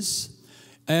riches.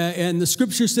 And the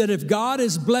scripture said, if God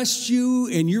has blessed you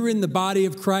and you're in the body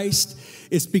of Christ,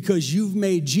 it's because you've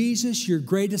made Jesus your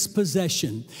greatest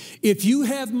possession. If you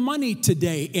have money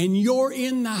today and you're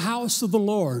in the house of the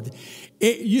Lord,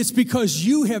 it's because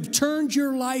you have turned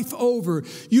your life over.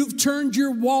 You've turned your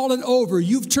wallet over.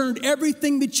 You've turned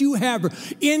everything that you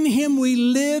have. In him we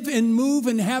live and move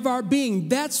and have our being.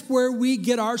 That's where we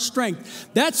get our strength.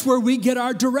 That's where we get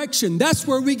our direction. That's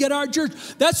where we get our church.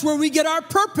 That's where we get our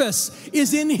purpose,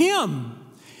 is in him.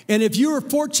 And if you're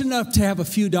fortunate enough to have a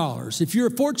few dollars, if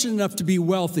you're fortunate enough to be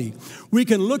wealthy, we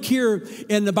can look here,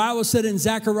 and the Bible said in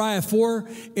Zechariah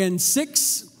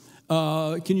 4:6,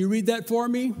 can you read that for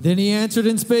me? Then he answered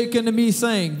and spake unto me,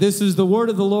 saying, This is the word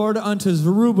of the Lord unto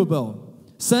Zerubbabel,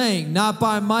 saying, Not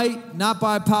by might, not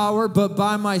by power, but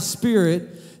by my spirit,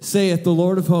 saith the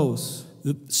Lord of hosts.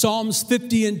 Psalms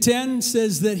 50:10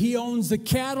 says that he owns the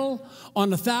cattle on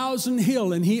 1,000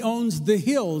 hill, and he owns the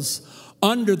hills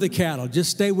under the cattle.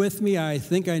 Just stay with me. I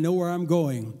think I know where I'm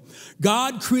going.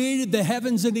 God created the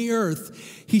heavens and the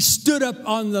earth. He stood up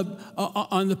on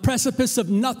the precipice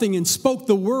of nothing and spoke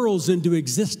the worlds into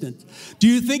existence. Do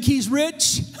you think he's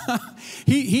rich?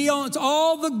 He owns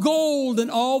all the gold, and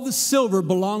all the silver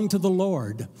belong to the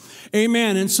Lord.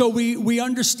 Amen. And so we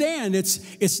understand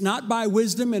it's not by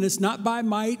wisdom, and it's not by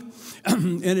might,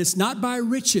 and it's not by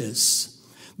riches.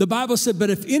 The Bible said,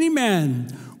 but if any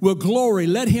man will glory,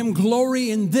 let him glory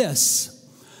in this,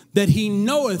 that he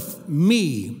knoweth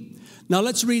me. Now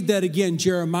let's read that again.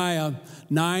 Jeremiah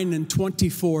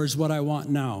 9:24 is what I want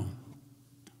now.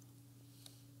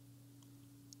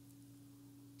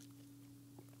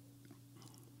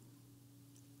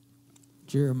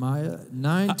 Jeremiah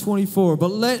 9:24.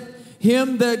 But let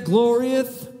him that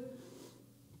glorieth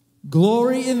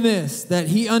glory in this, that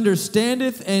he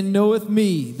understandeth and knoweth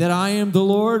me, that I am the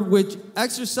Lord, which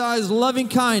exercise loving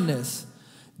kindness,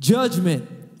 judgment,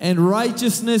 and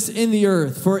righteousness in the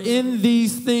earth. For in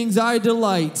these things I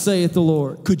delight, saith the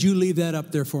Lord. Could you leave that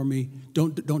up there for me?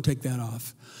 Don't take that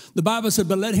off. The Bible said,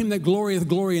 but let him that glorieth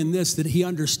glory in this, that he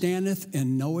understandeth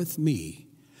and knoweth me,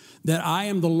 that I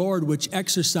am the Lord, which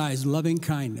exercise loving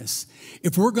kindness.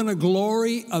 If we're going to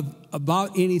glory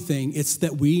about anything, it's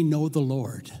that we know the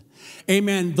Lord.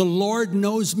 Amen. The Lord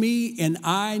knows me, and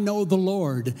I know the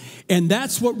Lord. And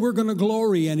that's what we're going to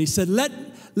glory in. He said, let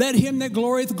him that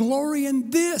glorieth glory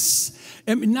in this.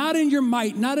 And not in your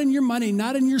might, not in your money,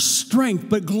 not in your strength,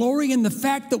 but glory in the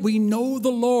fact that we know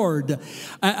the Lord.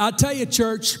 I'll tell you,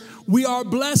 church, we are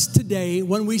blessed today.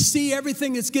 When we see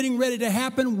everything that's getting ready to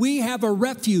happen, we have a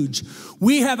refuge.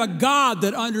 We have a God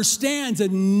that understands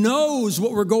and knows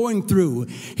what we're going through.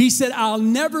 He said, I'll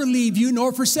never leave you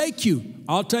nor forsake you.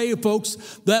 I'll tell you, folks,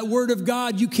 that word of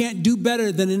God, you can't do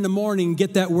better than in the morning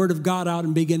get that word of God out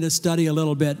and begin to study a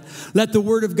little bit. Let the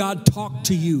word of God talk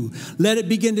to you. Let it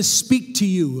begin to speak to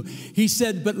you. He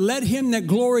said, but let him that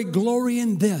glory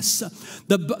in this.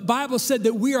 The Bible said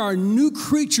that we are new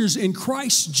creatures in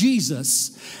Christ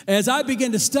Jesus. As I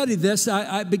began to study this,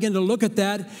 I began to look at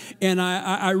that, and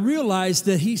I realized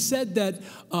that he said that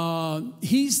but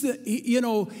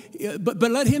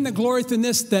let him that glorieth in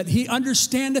this, that he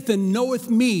understandeth and knoweth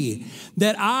me,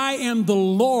 that I am the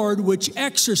Lord which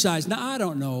exercise. Now, I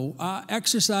don't know.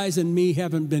 Exercise and me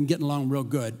haven't been getting along real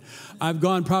good. I've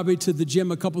gone probably to the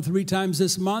gym 3 times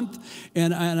this month,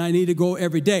 and I need to go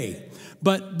every day.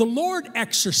 But the Lord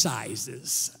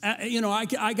exercises.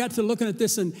 I got to looking at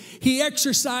this, and he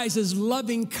exercises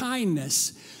loving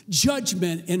kindness,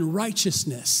 judgment, and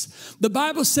righteousness. The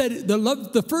Bible said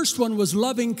the first one was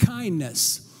loving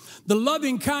kindness. The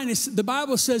loving kindness, the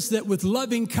Bible says that with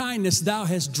loving kindness thou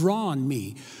hast drawn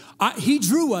me. He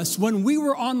drew us when we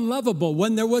were unlovable,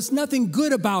 when there was nothing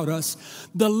good about us.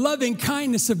 The loving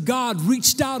kindness of God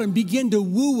reached out and began to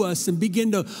woo us and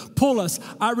begin to pull us.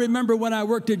 I remember when I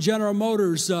worked at General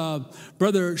Motors,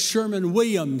 Brother Sherman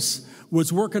Williams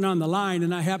was working on the line,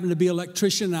 and I happened to be an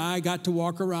electrician, and I got to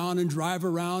walk around and drive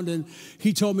around, and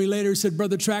he told me later, he said,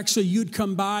 Brother Trachsel, you'd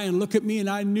come by and look at me, and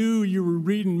I knew you were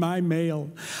reading my mail.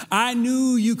 I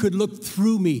knew you could look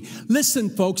through me. Listen,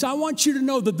 folks, I want you to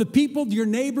know that the people, your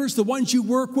neighbors, the ones you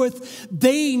work with,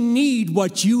 they need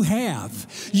what you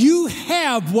have. You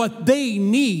have what they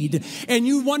need, and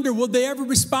you wonder, will they ever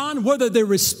respond? Whether they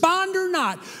respond or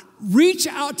not, reach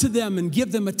out to them and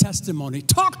give them a testimony.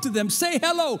 Talk to them. Say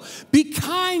hello. Be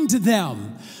kind to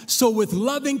them. So with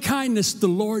loving kindness, the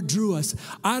Lord drew us.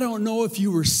 I don't know if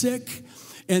you were sick.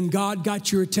 and God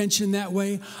got your attention that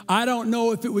way. I don't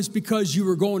know if it was because you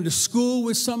were going to school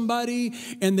with somebody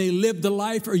and they lived the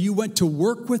life, or you went to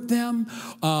work with them.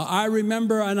 I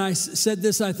remember, and I said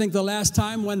this, I think the last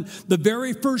time, when the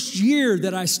very first year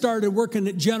that I started working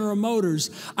at General Motors,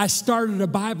 I started a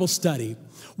Bible study.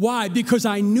 Why? Because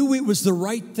I knew it was the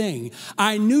right thing.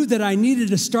 I knew that I needed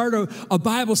to start a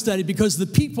Bible study because the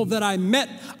people that I met,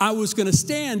 I was going to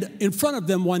stand in front of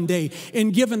them one day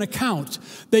and give an account.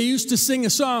 They used to sing a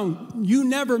song, "You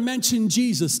Never Mentioned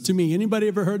Jesus to Me." Anybody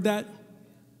ever heard that?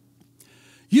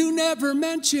 You never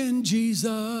mentioned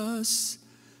Jesus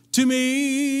to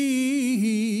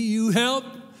me. You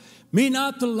helped me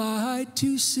not the light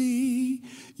to see.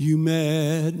 You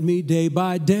met me day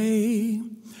by day.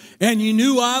 And you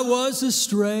knew I was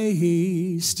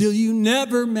astray, still you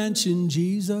never mentioned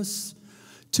Jesus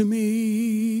to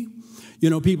me. You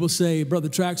know, people say, Brother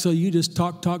Trachsel, you just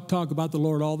talk about the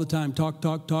Lord all the time. Talk.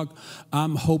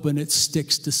 I'm hoping it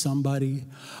sticks to somebody.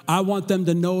 I want them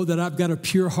to know that I've got a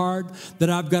pure heart, that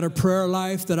I've got a prayer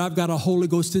life, that I've got a Holy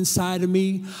Ghost inside of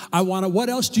me. What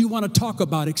else do you want to talk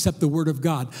about except the Word of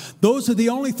God? Those are the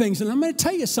only things. And I'm going to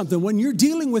tell you something. When you're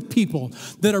dealing with people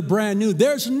that are brand new,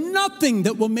 there's nothing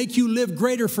that will make you live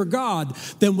greater for God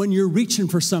than when you're reaching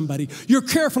for somebody. You're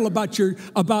careful about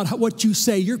what you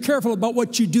say. You're careful about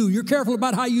what you do. You're careful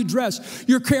about how you dress.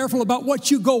 You're careful about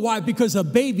what you go. Why? Because a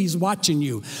baby's watching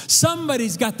you.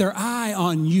 Somebody's got their eye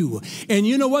on you. And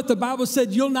you know what? The Bible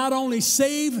said you'll not only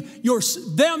save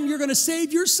them, you're going to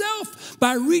save yourself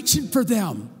by reaching for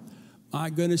them. My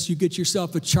goodness, you get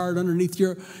yourself a chart underneath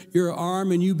your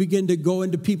arm and you begin to go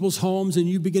into people's homes and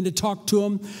you begin to talk to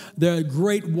them. The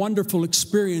great, wonderful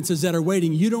experiences that are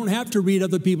waiting. You don't have to read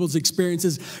other people's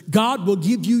experiences. God will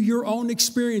give you your own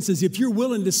experiences if you're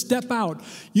willing to step out.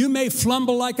 You may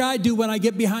flumble like I do when I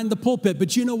get behind the pulpit,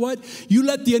 but you know what? You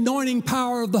let the anointing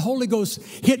power of the Holy Ghost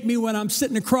hit me when I'm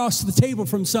sitting across the table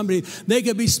from somebody. They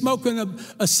could be smoking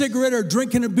a cigarette or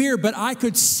drinking a beer, but I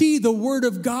could see the Word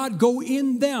of God go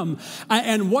in them.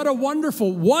 And what a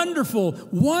wonderful, wonderful,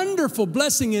 wonderful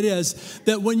blessing it is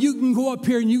that when you can go up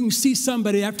here and you can see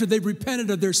somebody after they've repented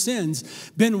of their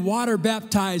sins, been water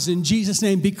baptized in Jesus'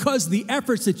 name because the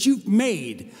efforts that you've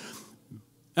made.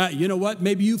 You know what?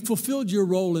 Maybe you fulfilled your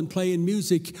role in playing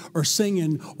music or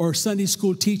singing or Sunday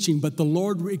school teaching, but the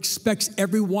Lord expects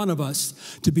every one of us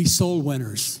to be soul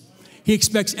winners. He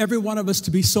expects every one of us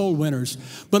to be soul winners.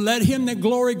 But let him that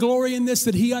glory in this,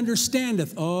 that he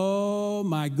understandeth. Oh,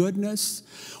 my goodness.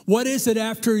 What is it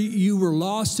after you were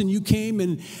lost and you came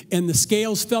and the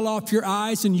scales fell off your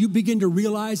eyes and you begin to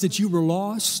realize that you were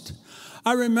lost?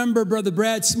 I remember Brother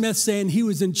Brad Smith saying he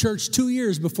was in church 2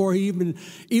 years before he even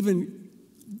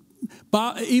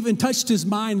touched his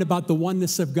mind about the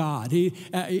oneness of God. He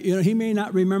may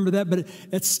not remember that, but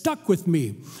it stuck with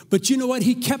me. But you know what?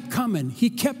 He kept coming. He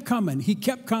kept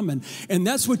coming. And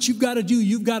that's what you've got to do.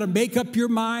 You've got to make up your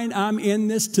mind. I'm in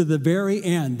this to the very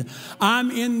end.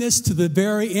 I'm in this to the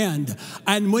very end.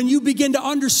 And when you begin to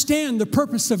understand the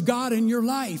purpose of God in your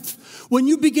life, when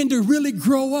you begin to really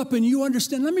grow up and you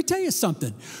understand, let me tell you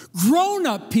something.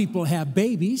 Grown-up people have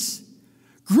babies.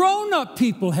 Grown-up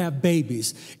people have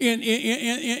babies.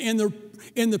 In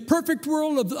the perfect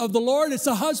world of the Lord, it's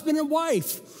a husband and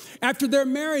wife. After they're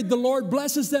married, the Lord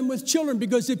blesses them with children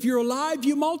because if you're alive,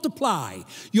 you multiply.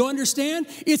 You understand?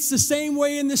 It's the same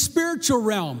way in the spiritual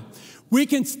realm. We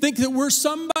can think that we're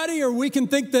somebody, or we can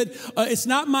think that it's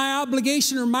not my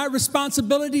obligation or my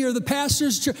responsibility or the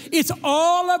pastor's. It's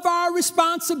all of our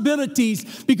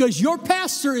responsibilities because your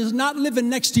pastor is not living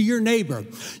next to your neighbor.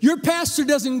 Your pastor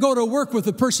doesn't go to work with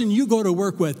the person you go to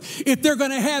work with. If they're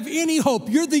going to have any hope,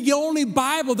 you're the only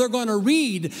Bible they're going to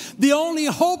read, the only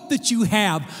hope that you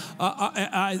have.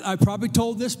 I probably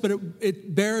told this, but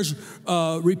it bears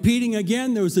repeating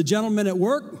again. There was a gentleman at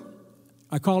work.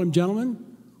 I call him gentleman.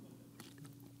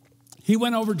 He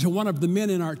went over to one of the men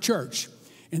in our church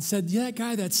and said, yeah, that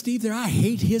guy, that Steve there, I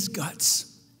hate his guts.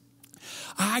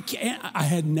 I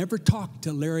had never talked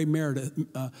to Larry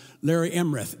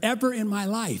Emrith ever in my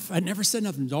life. I never said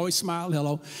nothing. Always smiled,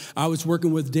 hello. I was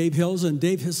working with Dave Hills, and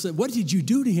Dave Hills said, what did you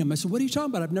do to him? I said, what are you talking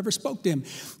about? I've never spoke to him.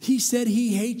 He said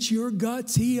he hates your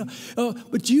guts.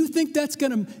 But do you think that's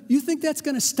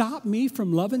gonna stop me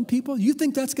from loving people? You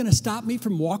think that's gonna stop me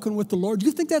from walking with the Lord? Do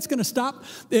you think that's gonna stop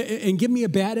and give me a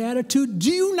bad attitude?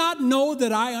 Do you not know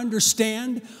that I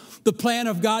understand the plan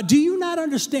of God? Do you not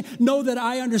know that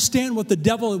I understand what the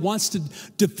devil wants to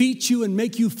defeat you and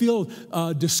make you feel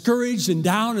discouraged and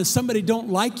down and somebody don't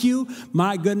like you?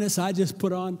 My goodness, I just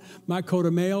put on my coat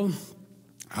of mail.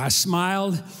 I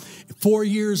smiled. 4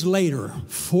 years later,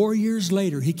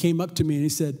 he came up to me and he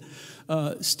said,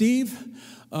 Steve,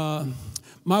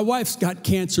 My wife's got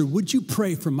cancer. Would you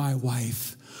pray for my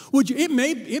wife? Would you? It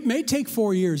may take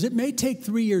 4 years. It may take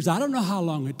 3 years. I don't know how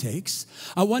long it takes.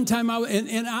 One time,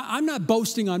 I'm not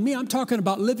boasting on me. I'm talking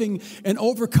about living an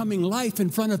overcoming life in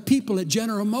front of people at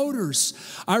General Motors.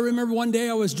 I remember one day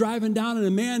I was driving down and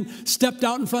a man stepped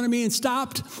out in front of me and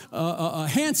stopped, a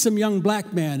handsome young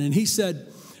black man. And he said,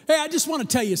 "Hey, I just want to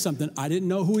tell you something." I didn't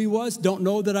know who he was. Don't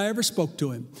know that I ever spoke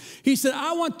to him. He said,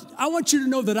 I want you to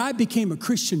know that I became a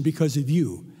Christian because of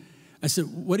you. I said,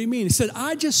 "What do you mean?" He said,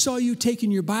 "I just saw you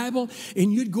taking your Bible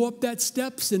and you'd go up that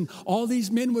steps and all these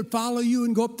men would follow you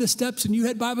and go up the steps and you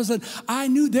had Bibles." And I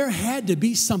knew there had to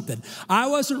be something. I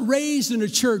wasn't raised in a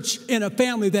church, in a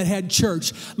family that had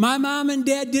church. My mom and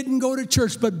dad didn't go to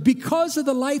church, but because of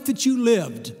the life that you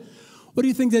lived, what do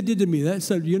you think that did to me? That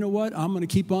said, you know what? I'm going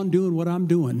to keep on doing what I'm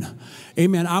doing.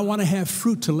 Amen. I want to have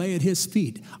fruit to lay at his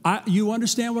feet. You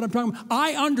understand what I'm talking about?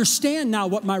 I understand now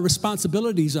what my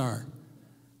responsibilities are.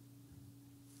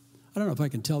 I don't know if I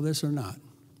can tell this or not.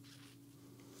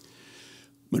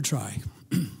 I'm going to try.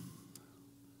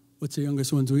 What's the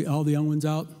youngest ones? All the young ones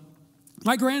out?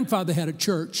 My grandfather had a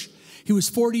church. He was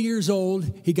 40 years old.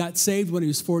 He got saved when he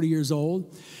was 40 years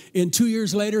old. And 2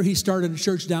 years later, he started a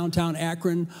church downtown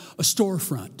Akron, a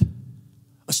storefront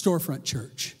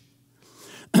church.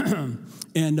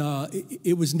 And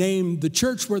it was named the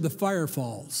Church Where the Fire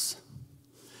Falls.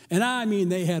 And I mean,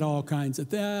 they had all kinds of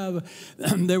things.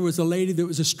 There was a lady that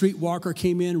was a street walker,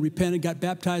 came in, repented, got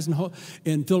baptized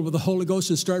and filled with the Holy Ghost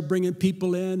and started bringing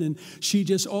people in. And she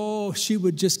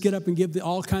would just get up and give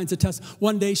all kinds of tests.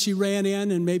 One day she ran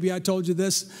in, and maybe I told you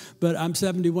this, but I'm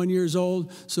 71 years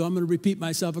old, so I'm going to repeat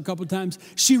myself a couple times.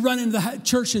 She ran into the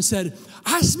church and said,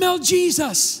 "I smell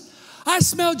Jesus. I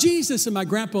smell Jesus." And my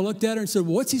grandpa looked at her and said,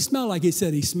 "Well, what's he smell like?" He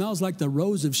said, "He smells like the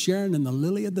rose of Sharon and the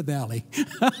lily of the valley."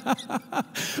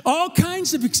 All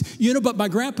kinds of, but my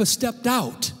grandpa stepped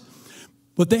out.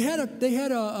 But they had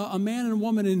a man and a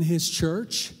woman in his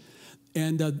church,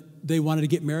 and they wanted to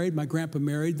get married. My grandpa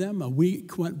married them. A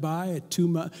week went by,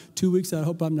 2 weeks. I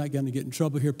hope I'm not going to get in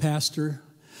trouble here, Pastor.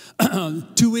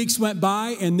 2 weeks went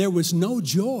by, and there was no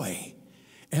joy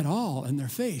at all in their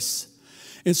face.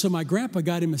 And so my grandpa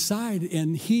got him aside,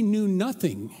 and he knew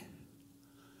nothing.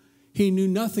 He knew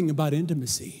nothing about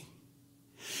intimacy.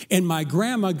 And my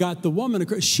grandma got the woman,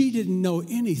 she didn't know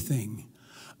anything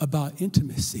about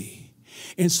intimacy.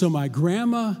 And so my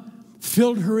grandma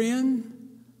filled her in,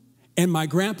 and my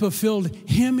grandpa filled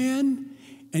him in.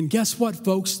 And guess what,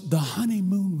 folks? The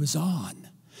honeymoon was on.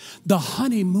 The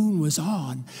honeymoon was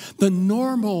on. The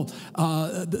normal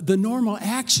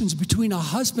actions between a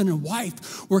husband and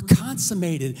wife were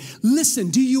consummated. Listen,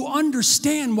 do you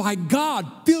understand why God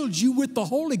filled you with the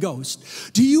Holy Ghost?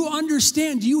 Do you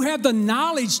understand? Do you have the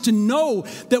knowledge to know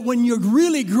that when you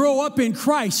really grow up in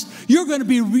Christ, you're going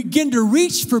to begin to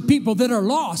reach for people that are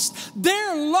lost?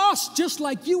 They're lost just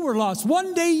like you were lost.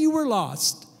 One day you were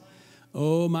lost.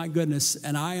 Oh, my goodness.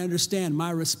 And I understand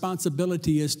my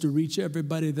responsibility is to reach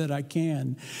everybody that I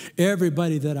can.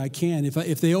 Everybody that I can.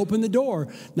 If they open the door.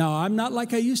 Now, I'm not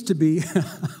like I used to be.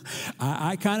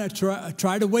 I kind of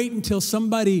try to wait until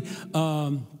somebody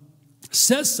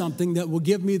says something that will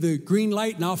give me the green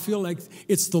light, and I'll feel like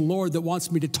it's the Lord that wants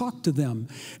me to talk to them.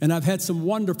 And I've had some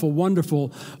wonderful,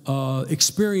 wonderful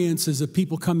experiences of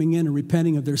people coming in and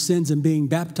repenting of their sins and being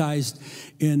baptized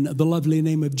in the lovely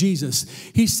name of Jesus.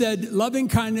 He said, loving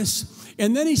kindness,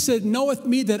 and then he said, knoweth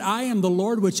me that I am the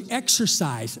Lord which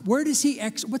exercise. Where does he,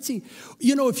 what's he,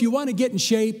 if you want to get in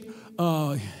shape,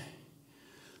 you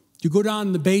go down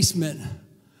in the basement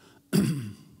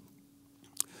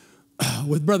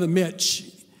with Brother Mitch,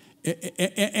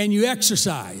 and you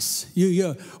exercise.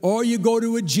 Or you go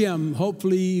to a gym.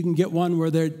 Hopefully you can get one where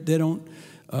they're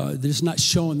just not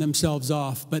showing themselves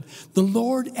off. But the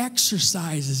Lord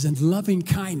exercises in loving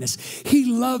kindness. He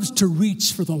loves to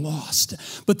reach for the lost.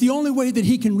 But the only way that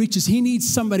he can reach is he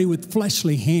needs somebody with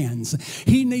fleshly hands.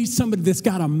 He needs somebody that's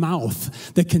got a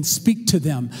mouth that can speak to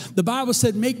them. The Bible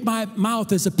said, make my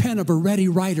mouth as a pen of a ready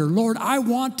writer. Lord, I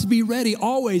want to be ready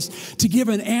always to give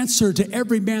an answer to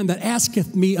every man that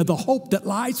asketh me of the hope that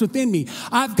lies within me.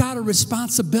 I've got a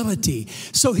responsibility.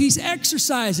 So he's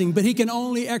exercising, but he can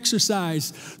only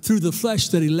exercise through the flesh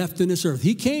that he left in this earth.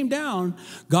 He came down,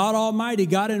 God Almighty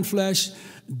got in flesh,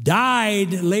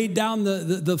 died, laid down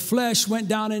the flesh, went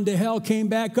down into hell, came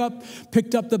back up,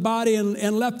 picked up the body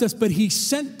and left us, but he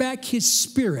sent back his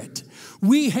spirit.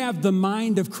 We have the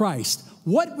mind of Christ.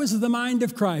 What was the mind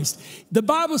of Christ? The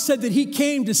Bible said that he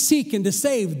came to seek and to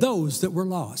save those that were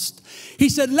lost. He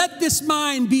said, let this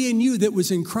mind be in you that was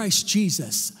in Christ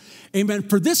Jesus. Amen.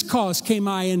 For this cause came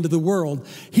I into the world.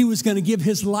 He was going to give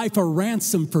his life a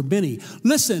ransom for many.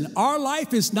 Listen, our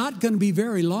life is not going to be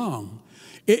very long.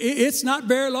 It's not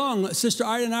very long. Sister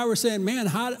Ida and I were saying, man,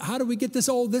 how do we get this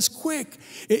old this quick?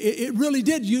 It really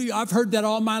did. I've heard that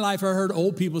all my life. I heard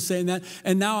old people saying that,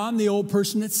 and now I'm the old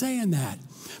person that's saying that.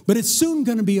 But it's soon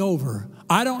going to be over.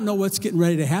 I don't know what's getting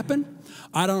ready to happen.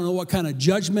 I don't know what kind of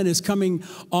judgment is coming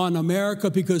on America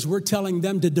because we're telling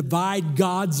them to divide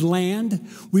God's land.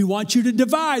 We want you to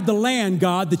divide the land,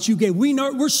 God, that you gave. We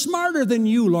know we're smarter than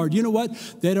you, Lord. You know what?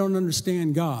 They don't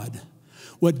understand God.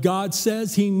 What God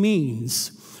says, he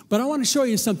means. But I want to show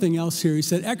you something else here. He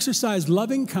said, exercise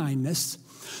loving kindness.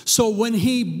 So when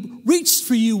he reached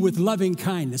for you with loving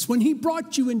kindness, when he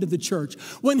brought you into the church,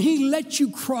 when he let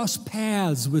you cross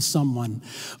paths with someone,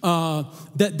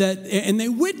 and they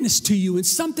witnessed to you and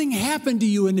something happened to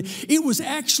you, and it was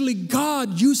actually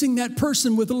God using that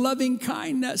person with loving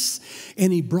kindness,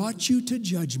 and he brought you to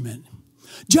judgment.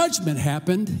 Judgment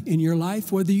happened in your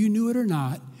life, whether you knew it or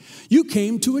not. You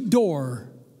came to a door,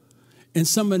 and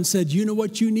someone said, you know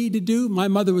what you need to do? My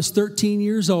mother was 13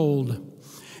 years old.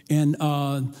 And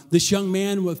this young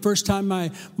man, the first time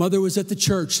my mother was at the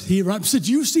church, he said,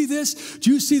 do you see this?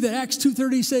 Do you see that Acts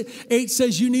 2:38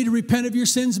 says you need to repent of your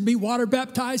sins and be water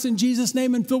baptized in Jesus'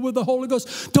 name and filled with the Holy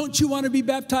Ghost? Don't you want to be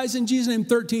baptized in Jesus' name?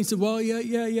 13 said, well,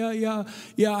 yeah,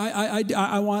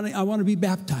 I want to be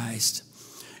baptized.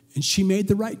 And she made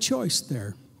the right choice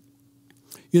there.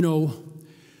 You know,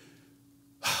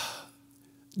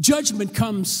 judgment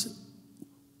comes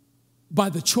by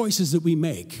the choices that we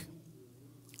make.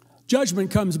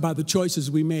 Judgment comes by the choices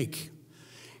we make.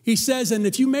 He says, and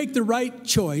if you make the right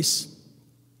choice,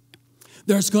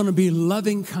 there's going to be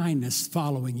loving kindness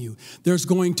following you. There's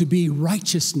going to be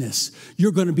righteousness.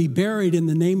 You're going to be buried in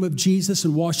the name of Jesus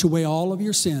and wash away all of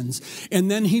your sins. And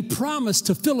then he promised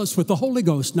to fill us with the Holy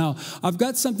Ghost. Now, I've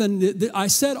got something, I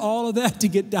said all of that to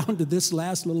get down to this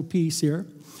last little piece here.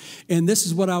 And this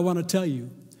is what I want to tell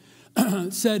you.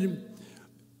 It said,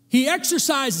 he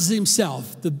exercises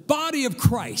himself, the body of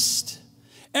Christ,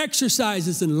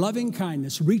 exercises in loving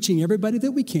kindness, reaching everybody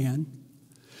that we can,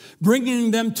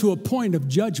 bringing them to a point of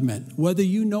judgment, whether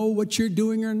you know what you're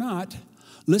doing or not.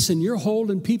 Listen, you're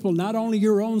holding people, not only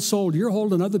your own soul, you're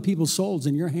holding other people's souls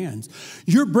in your hands.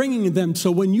 You're bringing them, so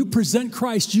when you present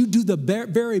Christ, you do the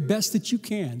very best that you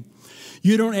can.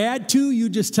 You don't add to, you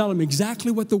just tell them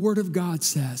exactly what the Word of God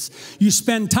says. You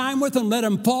spend time with them, let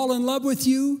them fall in love with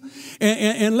you,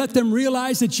 and let them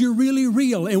realize that you're really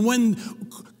real. And when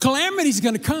calamity is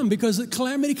going to come, because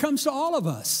calamity comes to all of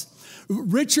us.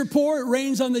 Rich or poor, it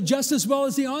rains on the just as well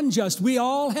as the unjust. We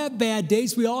all have bad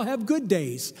days. We all have good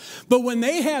days. But when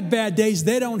they have bad days,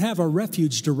 they don't have a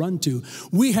refuge to run to.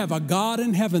 We have a God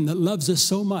in heaven that loves us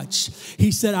so much.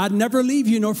 He said, I'd never leave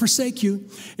you nor forsake you.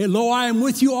 And lo, I am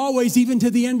with you always, even to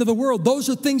the end of the world. Those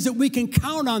are things that we can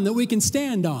count on, that we can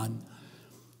stand on.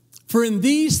 For in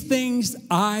these things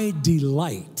I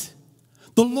delight.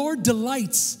 The Lord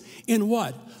delights in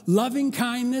what? Loving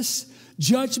kindness,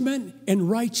 judgment,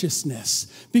 and righteousness,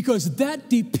 because that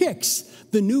depicts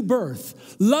the new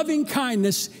birth. Loving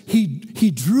kindness,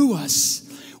 he drew us.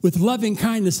 With loving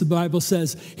kindness, the Bible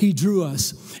says, he drew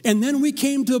us. And then we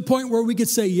came to a point where we could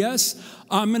say, yes,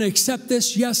 I'm going to accept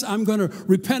this. Yes, I'm going to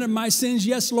repent of my sins.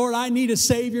 Yes, Lord, I need a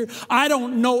Savior. I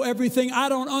don't know everything. I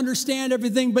don't understand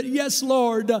everything. But yes,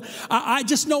 Lord, I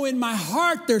just know in my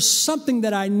heart there's something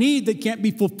that I need that can't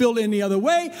be fulfilled any other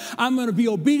way. I'm going to be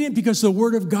obedient because the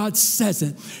Word of God says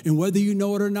it. And whether you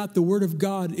know it or not, the Word of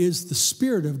God is the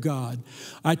Spirit of God.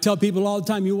 I tell people all the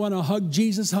time, you want to hug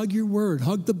Jesus, hug your Word,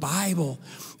 hug the Bible.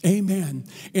 Amen.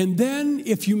 And then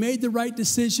if you made the right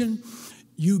decision,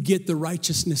 you get the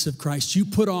righteousness of Christ. You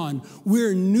put on,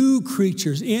 we're new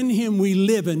creatures. In him we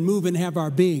live and move and have our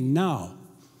being. Now,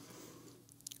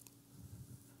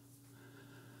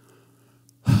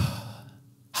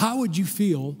 how would you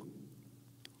feel?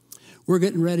 We're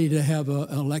getting ready to have an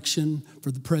election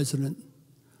for the president.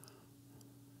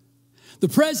 The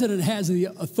president has the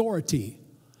authority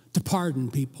to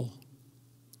pardon people.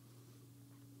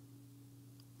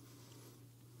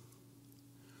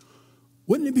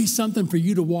 Wouldn't it be something for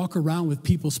you to walk around with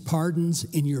people's pardons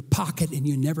in your pocket and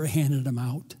you never handed them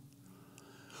out?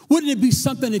 Wouldn't it be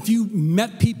something if you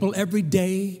met people every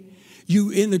day, you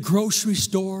in the grocery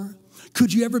store?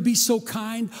 Could you ever be so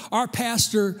kind? Our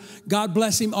pastor, God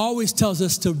bless him, always tells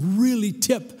us to really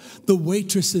tip the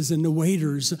waitresses and the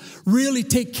waiters. Really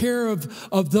take care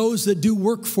of those that do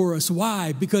work for us.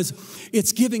 Why? Because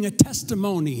it's giving a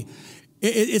testimony.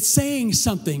 It's saying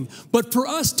something. But for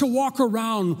us to walk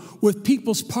around with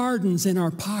people's pardons in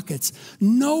our pockets,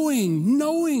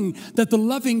 knowing that the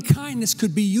loving kindness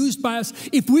could be used by us,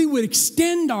 if we would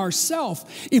extend ourselves,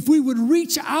 if we would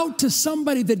reach out to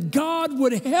somebody, that God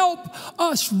would help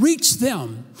us reach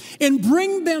them and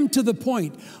bring them to the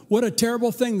point. What a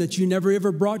terrible thing that you never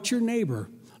ever brought your neighbor,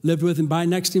 lived with him by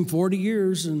next to him 40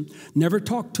 years and never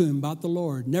talked to him about the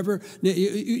Lord.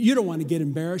 You don't want to get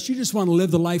embarrassed. You just want to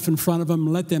live the life in front of them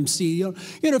and let them see. You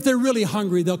know, if they're really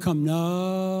hungry, they'll come.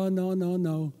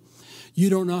 No. You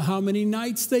don't know how many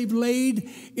nights they've laid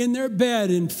in their bed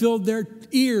and filled their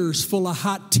ears full of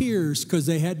hot tears because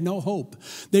they had no hope.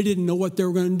 They didn't know what they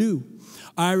were going to do.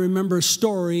 I remember a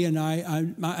story, and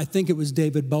I think it was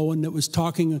David Bowen that was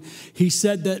talking. He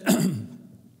said that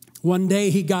one day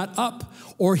he got up,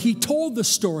 or he told the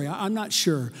story. I'm not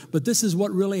sure, but this is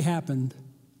what really happened.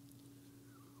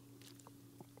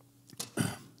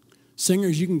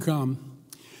 Singers, you can come.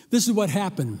 This is what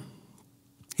happened.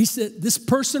 He said this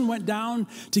person went down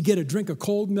to get a drink of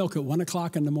cold milk at 1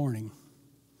 o'clock in the morning.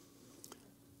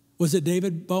 Was it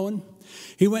David Bowen?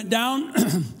 He went down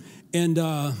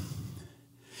and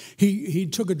he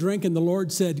took a drink, and the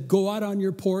Lord said, go out on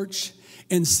your porch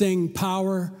and sing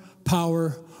power,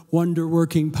 power,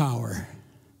 wonder-working power.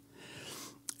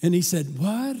 And he said,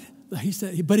 what? He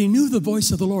said, but he knew the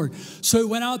voice of the Lord. So he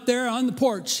went out there on the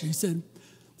porch. He said,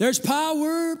 there's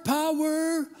power,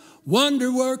 power,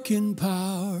 wonder-working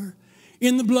power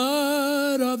in the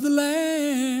blood of the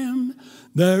Lamb.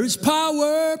 There is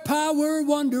power, power,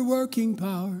 wonder-working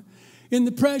power in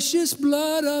the precious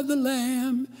blood of the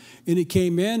Lamb. And he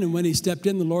came in, and when he stepped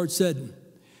in, the Lord said,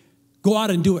 go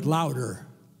out and do it louder.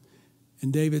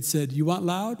 And David said, you want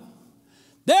loud?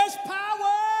 There's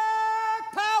power,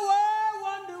 power,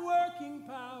 wonder-working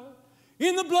power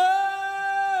in the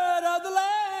blood of the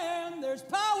Lamb. There's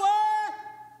power,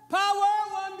 power,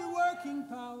 wonder-working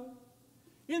power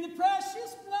in the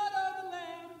precious blood of the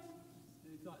Lamb.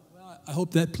 And he thought, well, I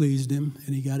hope that pleased him.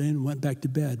 And he got in and went back to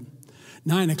bed.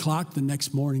 9 o'clock the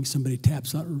next morning, somebody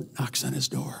knocks on his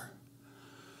door.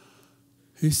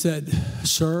 He said,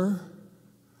 sir,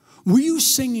 were you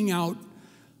singing out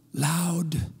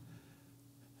loud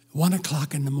 1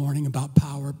 o'clock in the morning about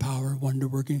power, power, wonder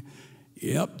working?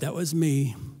 Yep, that was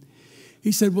me.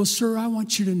 He said, well, sir, I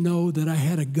want you to know that I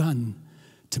had a gun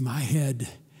to my head,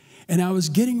 and I was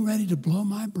getting ready to blow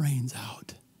my brains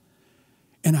out.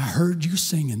 And I heard you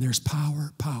singing, there's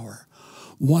power, power,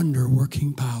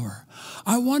 wonder-working power.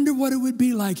 I wonder what it would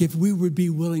be like if we would be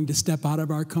willing to step out of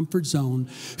our comfort zone,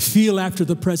 feel after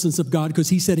the presence of God, because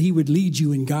he said he would lead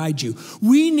you and guide you.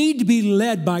 We need to be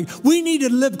led by, we need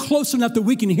to live close enough that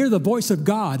we can hear the voice of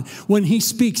God when he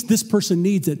speaks. This person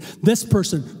needs it. This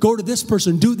person, go to this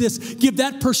person, do this, give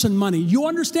that person money. You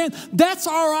understand? That's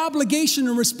our obligation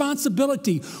and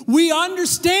responsibility. We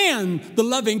understand the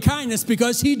loving kindness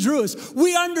because he drew us.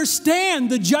 We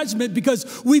understand the judgment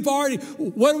because we've already,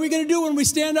 what are we going to do when we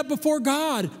stand up before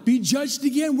God? Be judged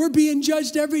again. We're being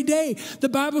judged every day. The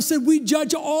Bible said we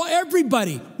judge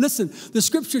everybody. Listen, the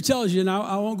scripture tells you, and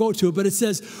I won't go to it, but it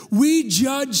says we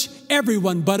judge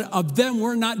everyone, but of them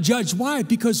we're not judged. Why?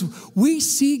 Because we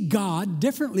see God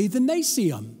differently than they see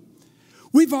him.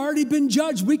 We've already been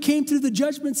judged. We came through the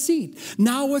judgment seat.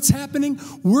 Now what's happening?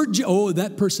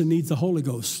 That person needs the Holy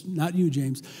Ghost. Not you,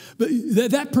 James. But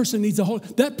that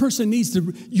person needs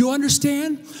you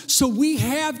understand? So we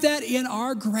have that in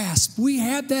our grasp. We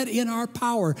have that in our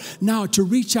power now to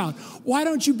reach out. Why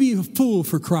don't you be a fool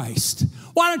for Christ?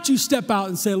 Why don't you step out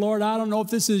and say, Lord, I don't know if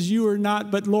this is you or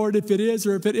not, but Lord, if it is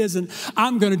or if it isn't,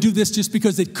 I'm going to do this just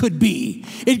because it could be.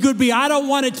 It could be. I don't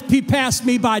want it to be passed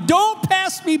me by. Don't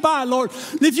pass me by, Lord.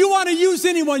 If you want to use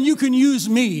anyone, you can use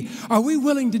me. Are we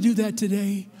willing to do that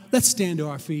today? Let's stand to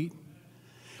our feet.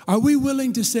 Are we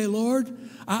willing to say, Lord,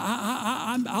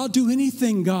 I'll do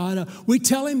anything, God? We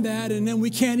tell him that, and then we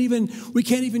can't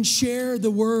even share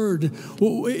the word.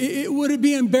 Would it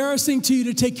be embarrassing to you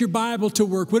to take your Bible to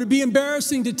work? Would it be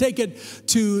embarrassing to take it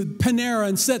to Panera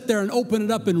and sit there and open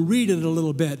it up and read it a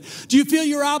little bit? Do you feel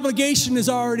your obligation is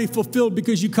already fulfilled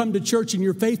because you come to church and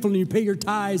you're faithful and you pay your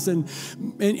tithes and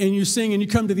you sing and you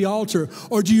come to the altar?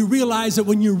 Or do you realize that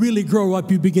when you really grow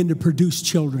up, you begin to produce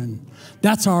children?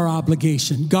 That's our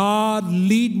obligation. God,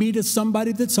 lead me to somebody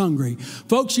somebody that's hungry.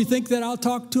 Folks, you think that I'll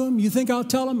talk to them? You think I'll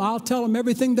tell them? I'll tell them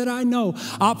everything that I know.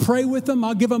 I'll pray with them.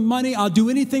 I'll give them money. I'll do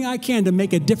anything I can to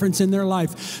make a difference in their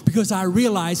life because I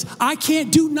realize I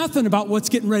can't do nothing about what's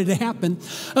getting ready to happen.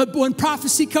 When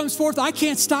prophecy comes forth, I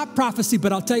can't stop prophecy,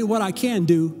 but I'll tell you what I can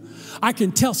do. I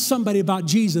can tell somebody about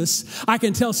Jesus. I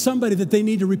can tell somebody that they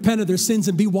need to repent of their sins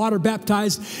and be water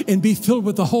baptized and be filled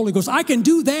with the Holy Ghost. I can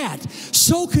do that.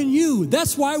 So can you.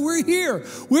 That's why we're here.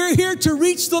 We're here to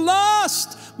reach the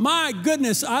lost. My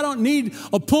goodness, I don't need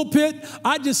a pulpit.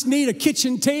 I just need a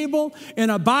kitchen table and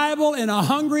a Bible and a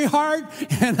hungry heart,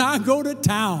 and I go to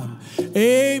town.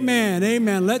 Amen.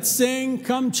 Amen. Let's sing.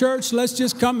 Come, church. Let's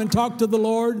just come and talk to the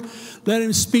Lord. Let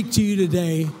him speak to you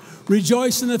today.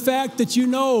 Rejoice in the fact that you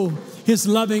know his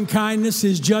loving kindness,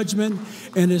 his judgment,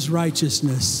 and his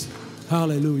righteousness.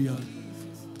 Hallelujah.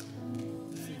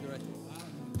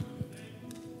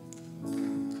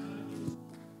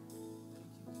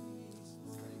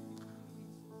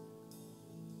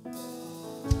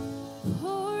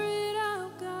 Pour it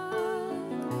out,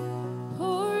 God.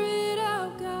 Pour it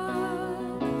out,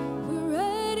 God. We're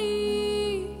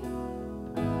ready.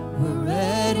 We're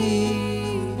ready.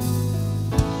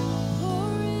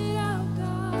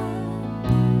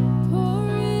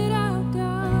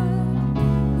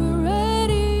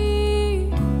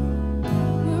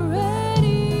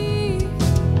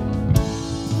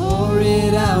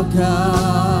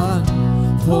 God,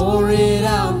 pour it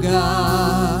out,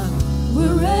 God.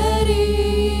 We're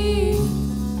ready.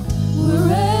 We're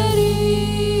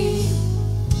ready.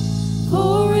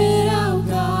 Pour it out,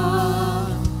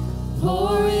 God.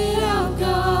 Pour it out,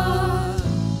 God.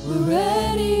 We're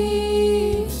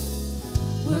ready.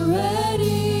 We're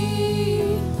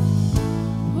ready.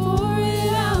 Pour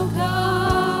it out,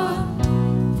 God.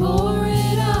 Pour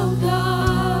it out,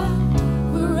 God.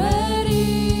 We're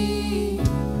ready.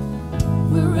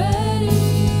 We're ready.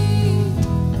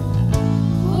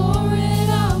 Pour it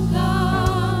out,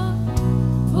 God.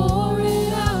 Pour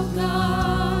it out,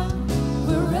 God.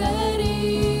 We're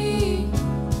ready.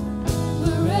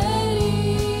 We're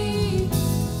ready.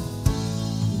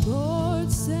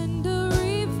 Lord, send a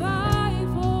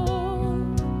revival.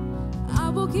 I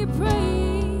will keep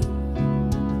praying.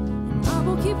 And I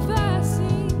will keep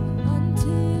fasting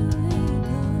until it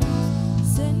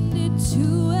comes. Send it to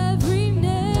every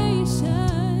nation.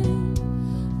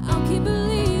 I'll keep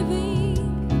believing,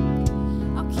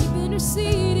 I'll keep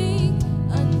interceding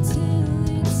until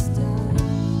it's done.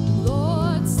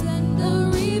 Lord, send a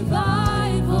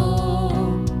revival.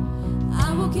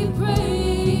 I will keep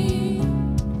praying,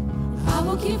 I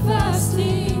will keep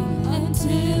fasting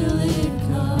until it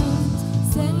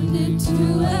comes. Send it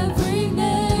to every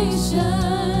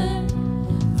nation.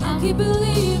 I'll keep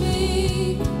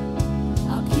believing,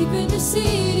 I'll keep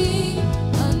interceding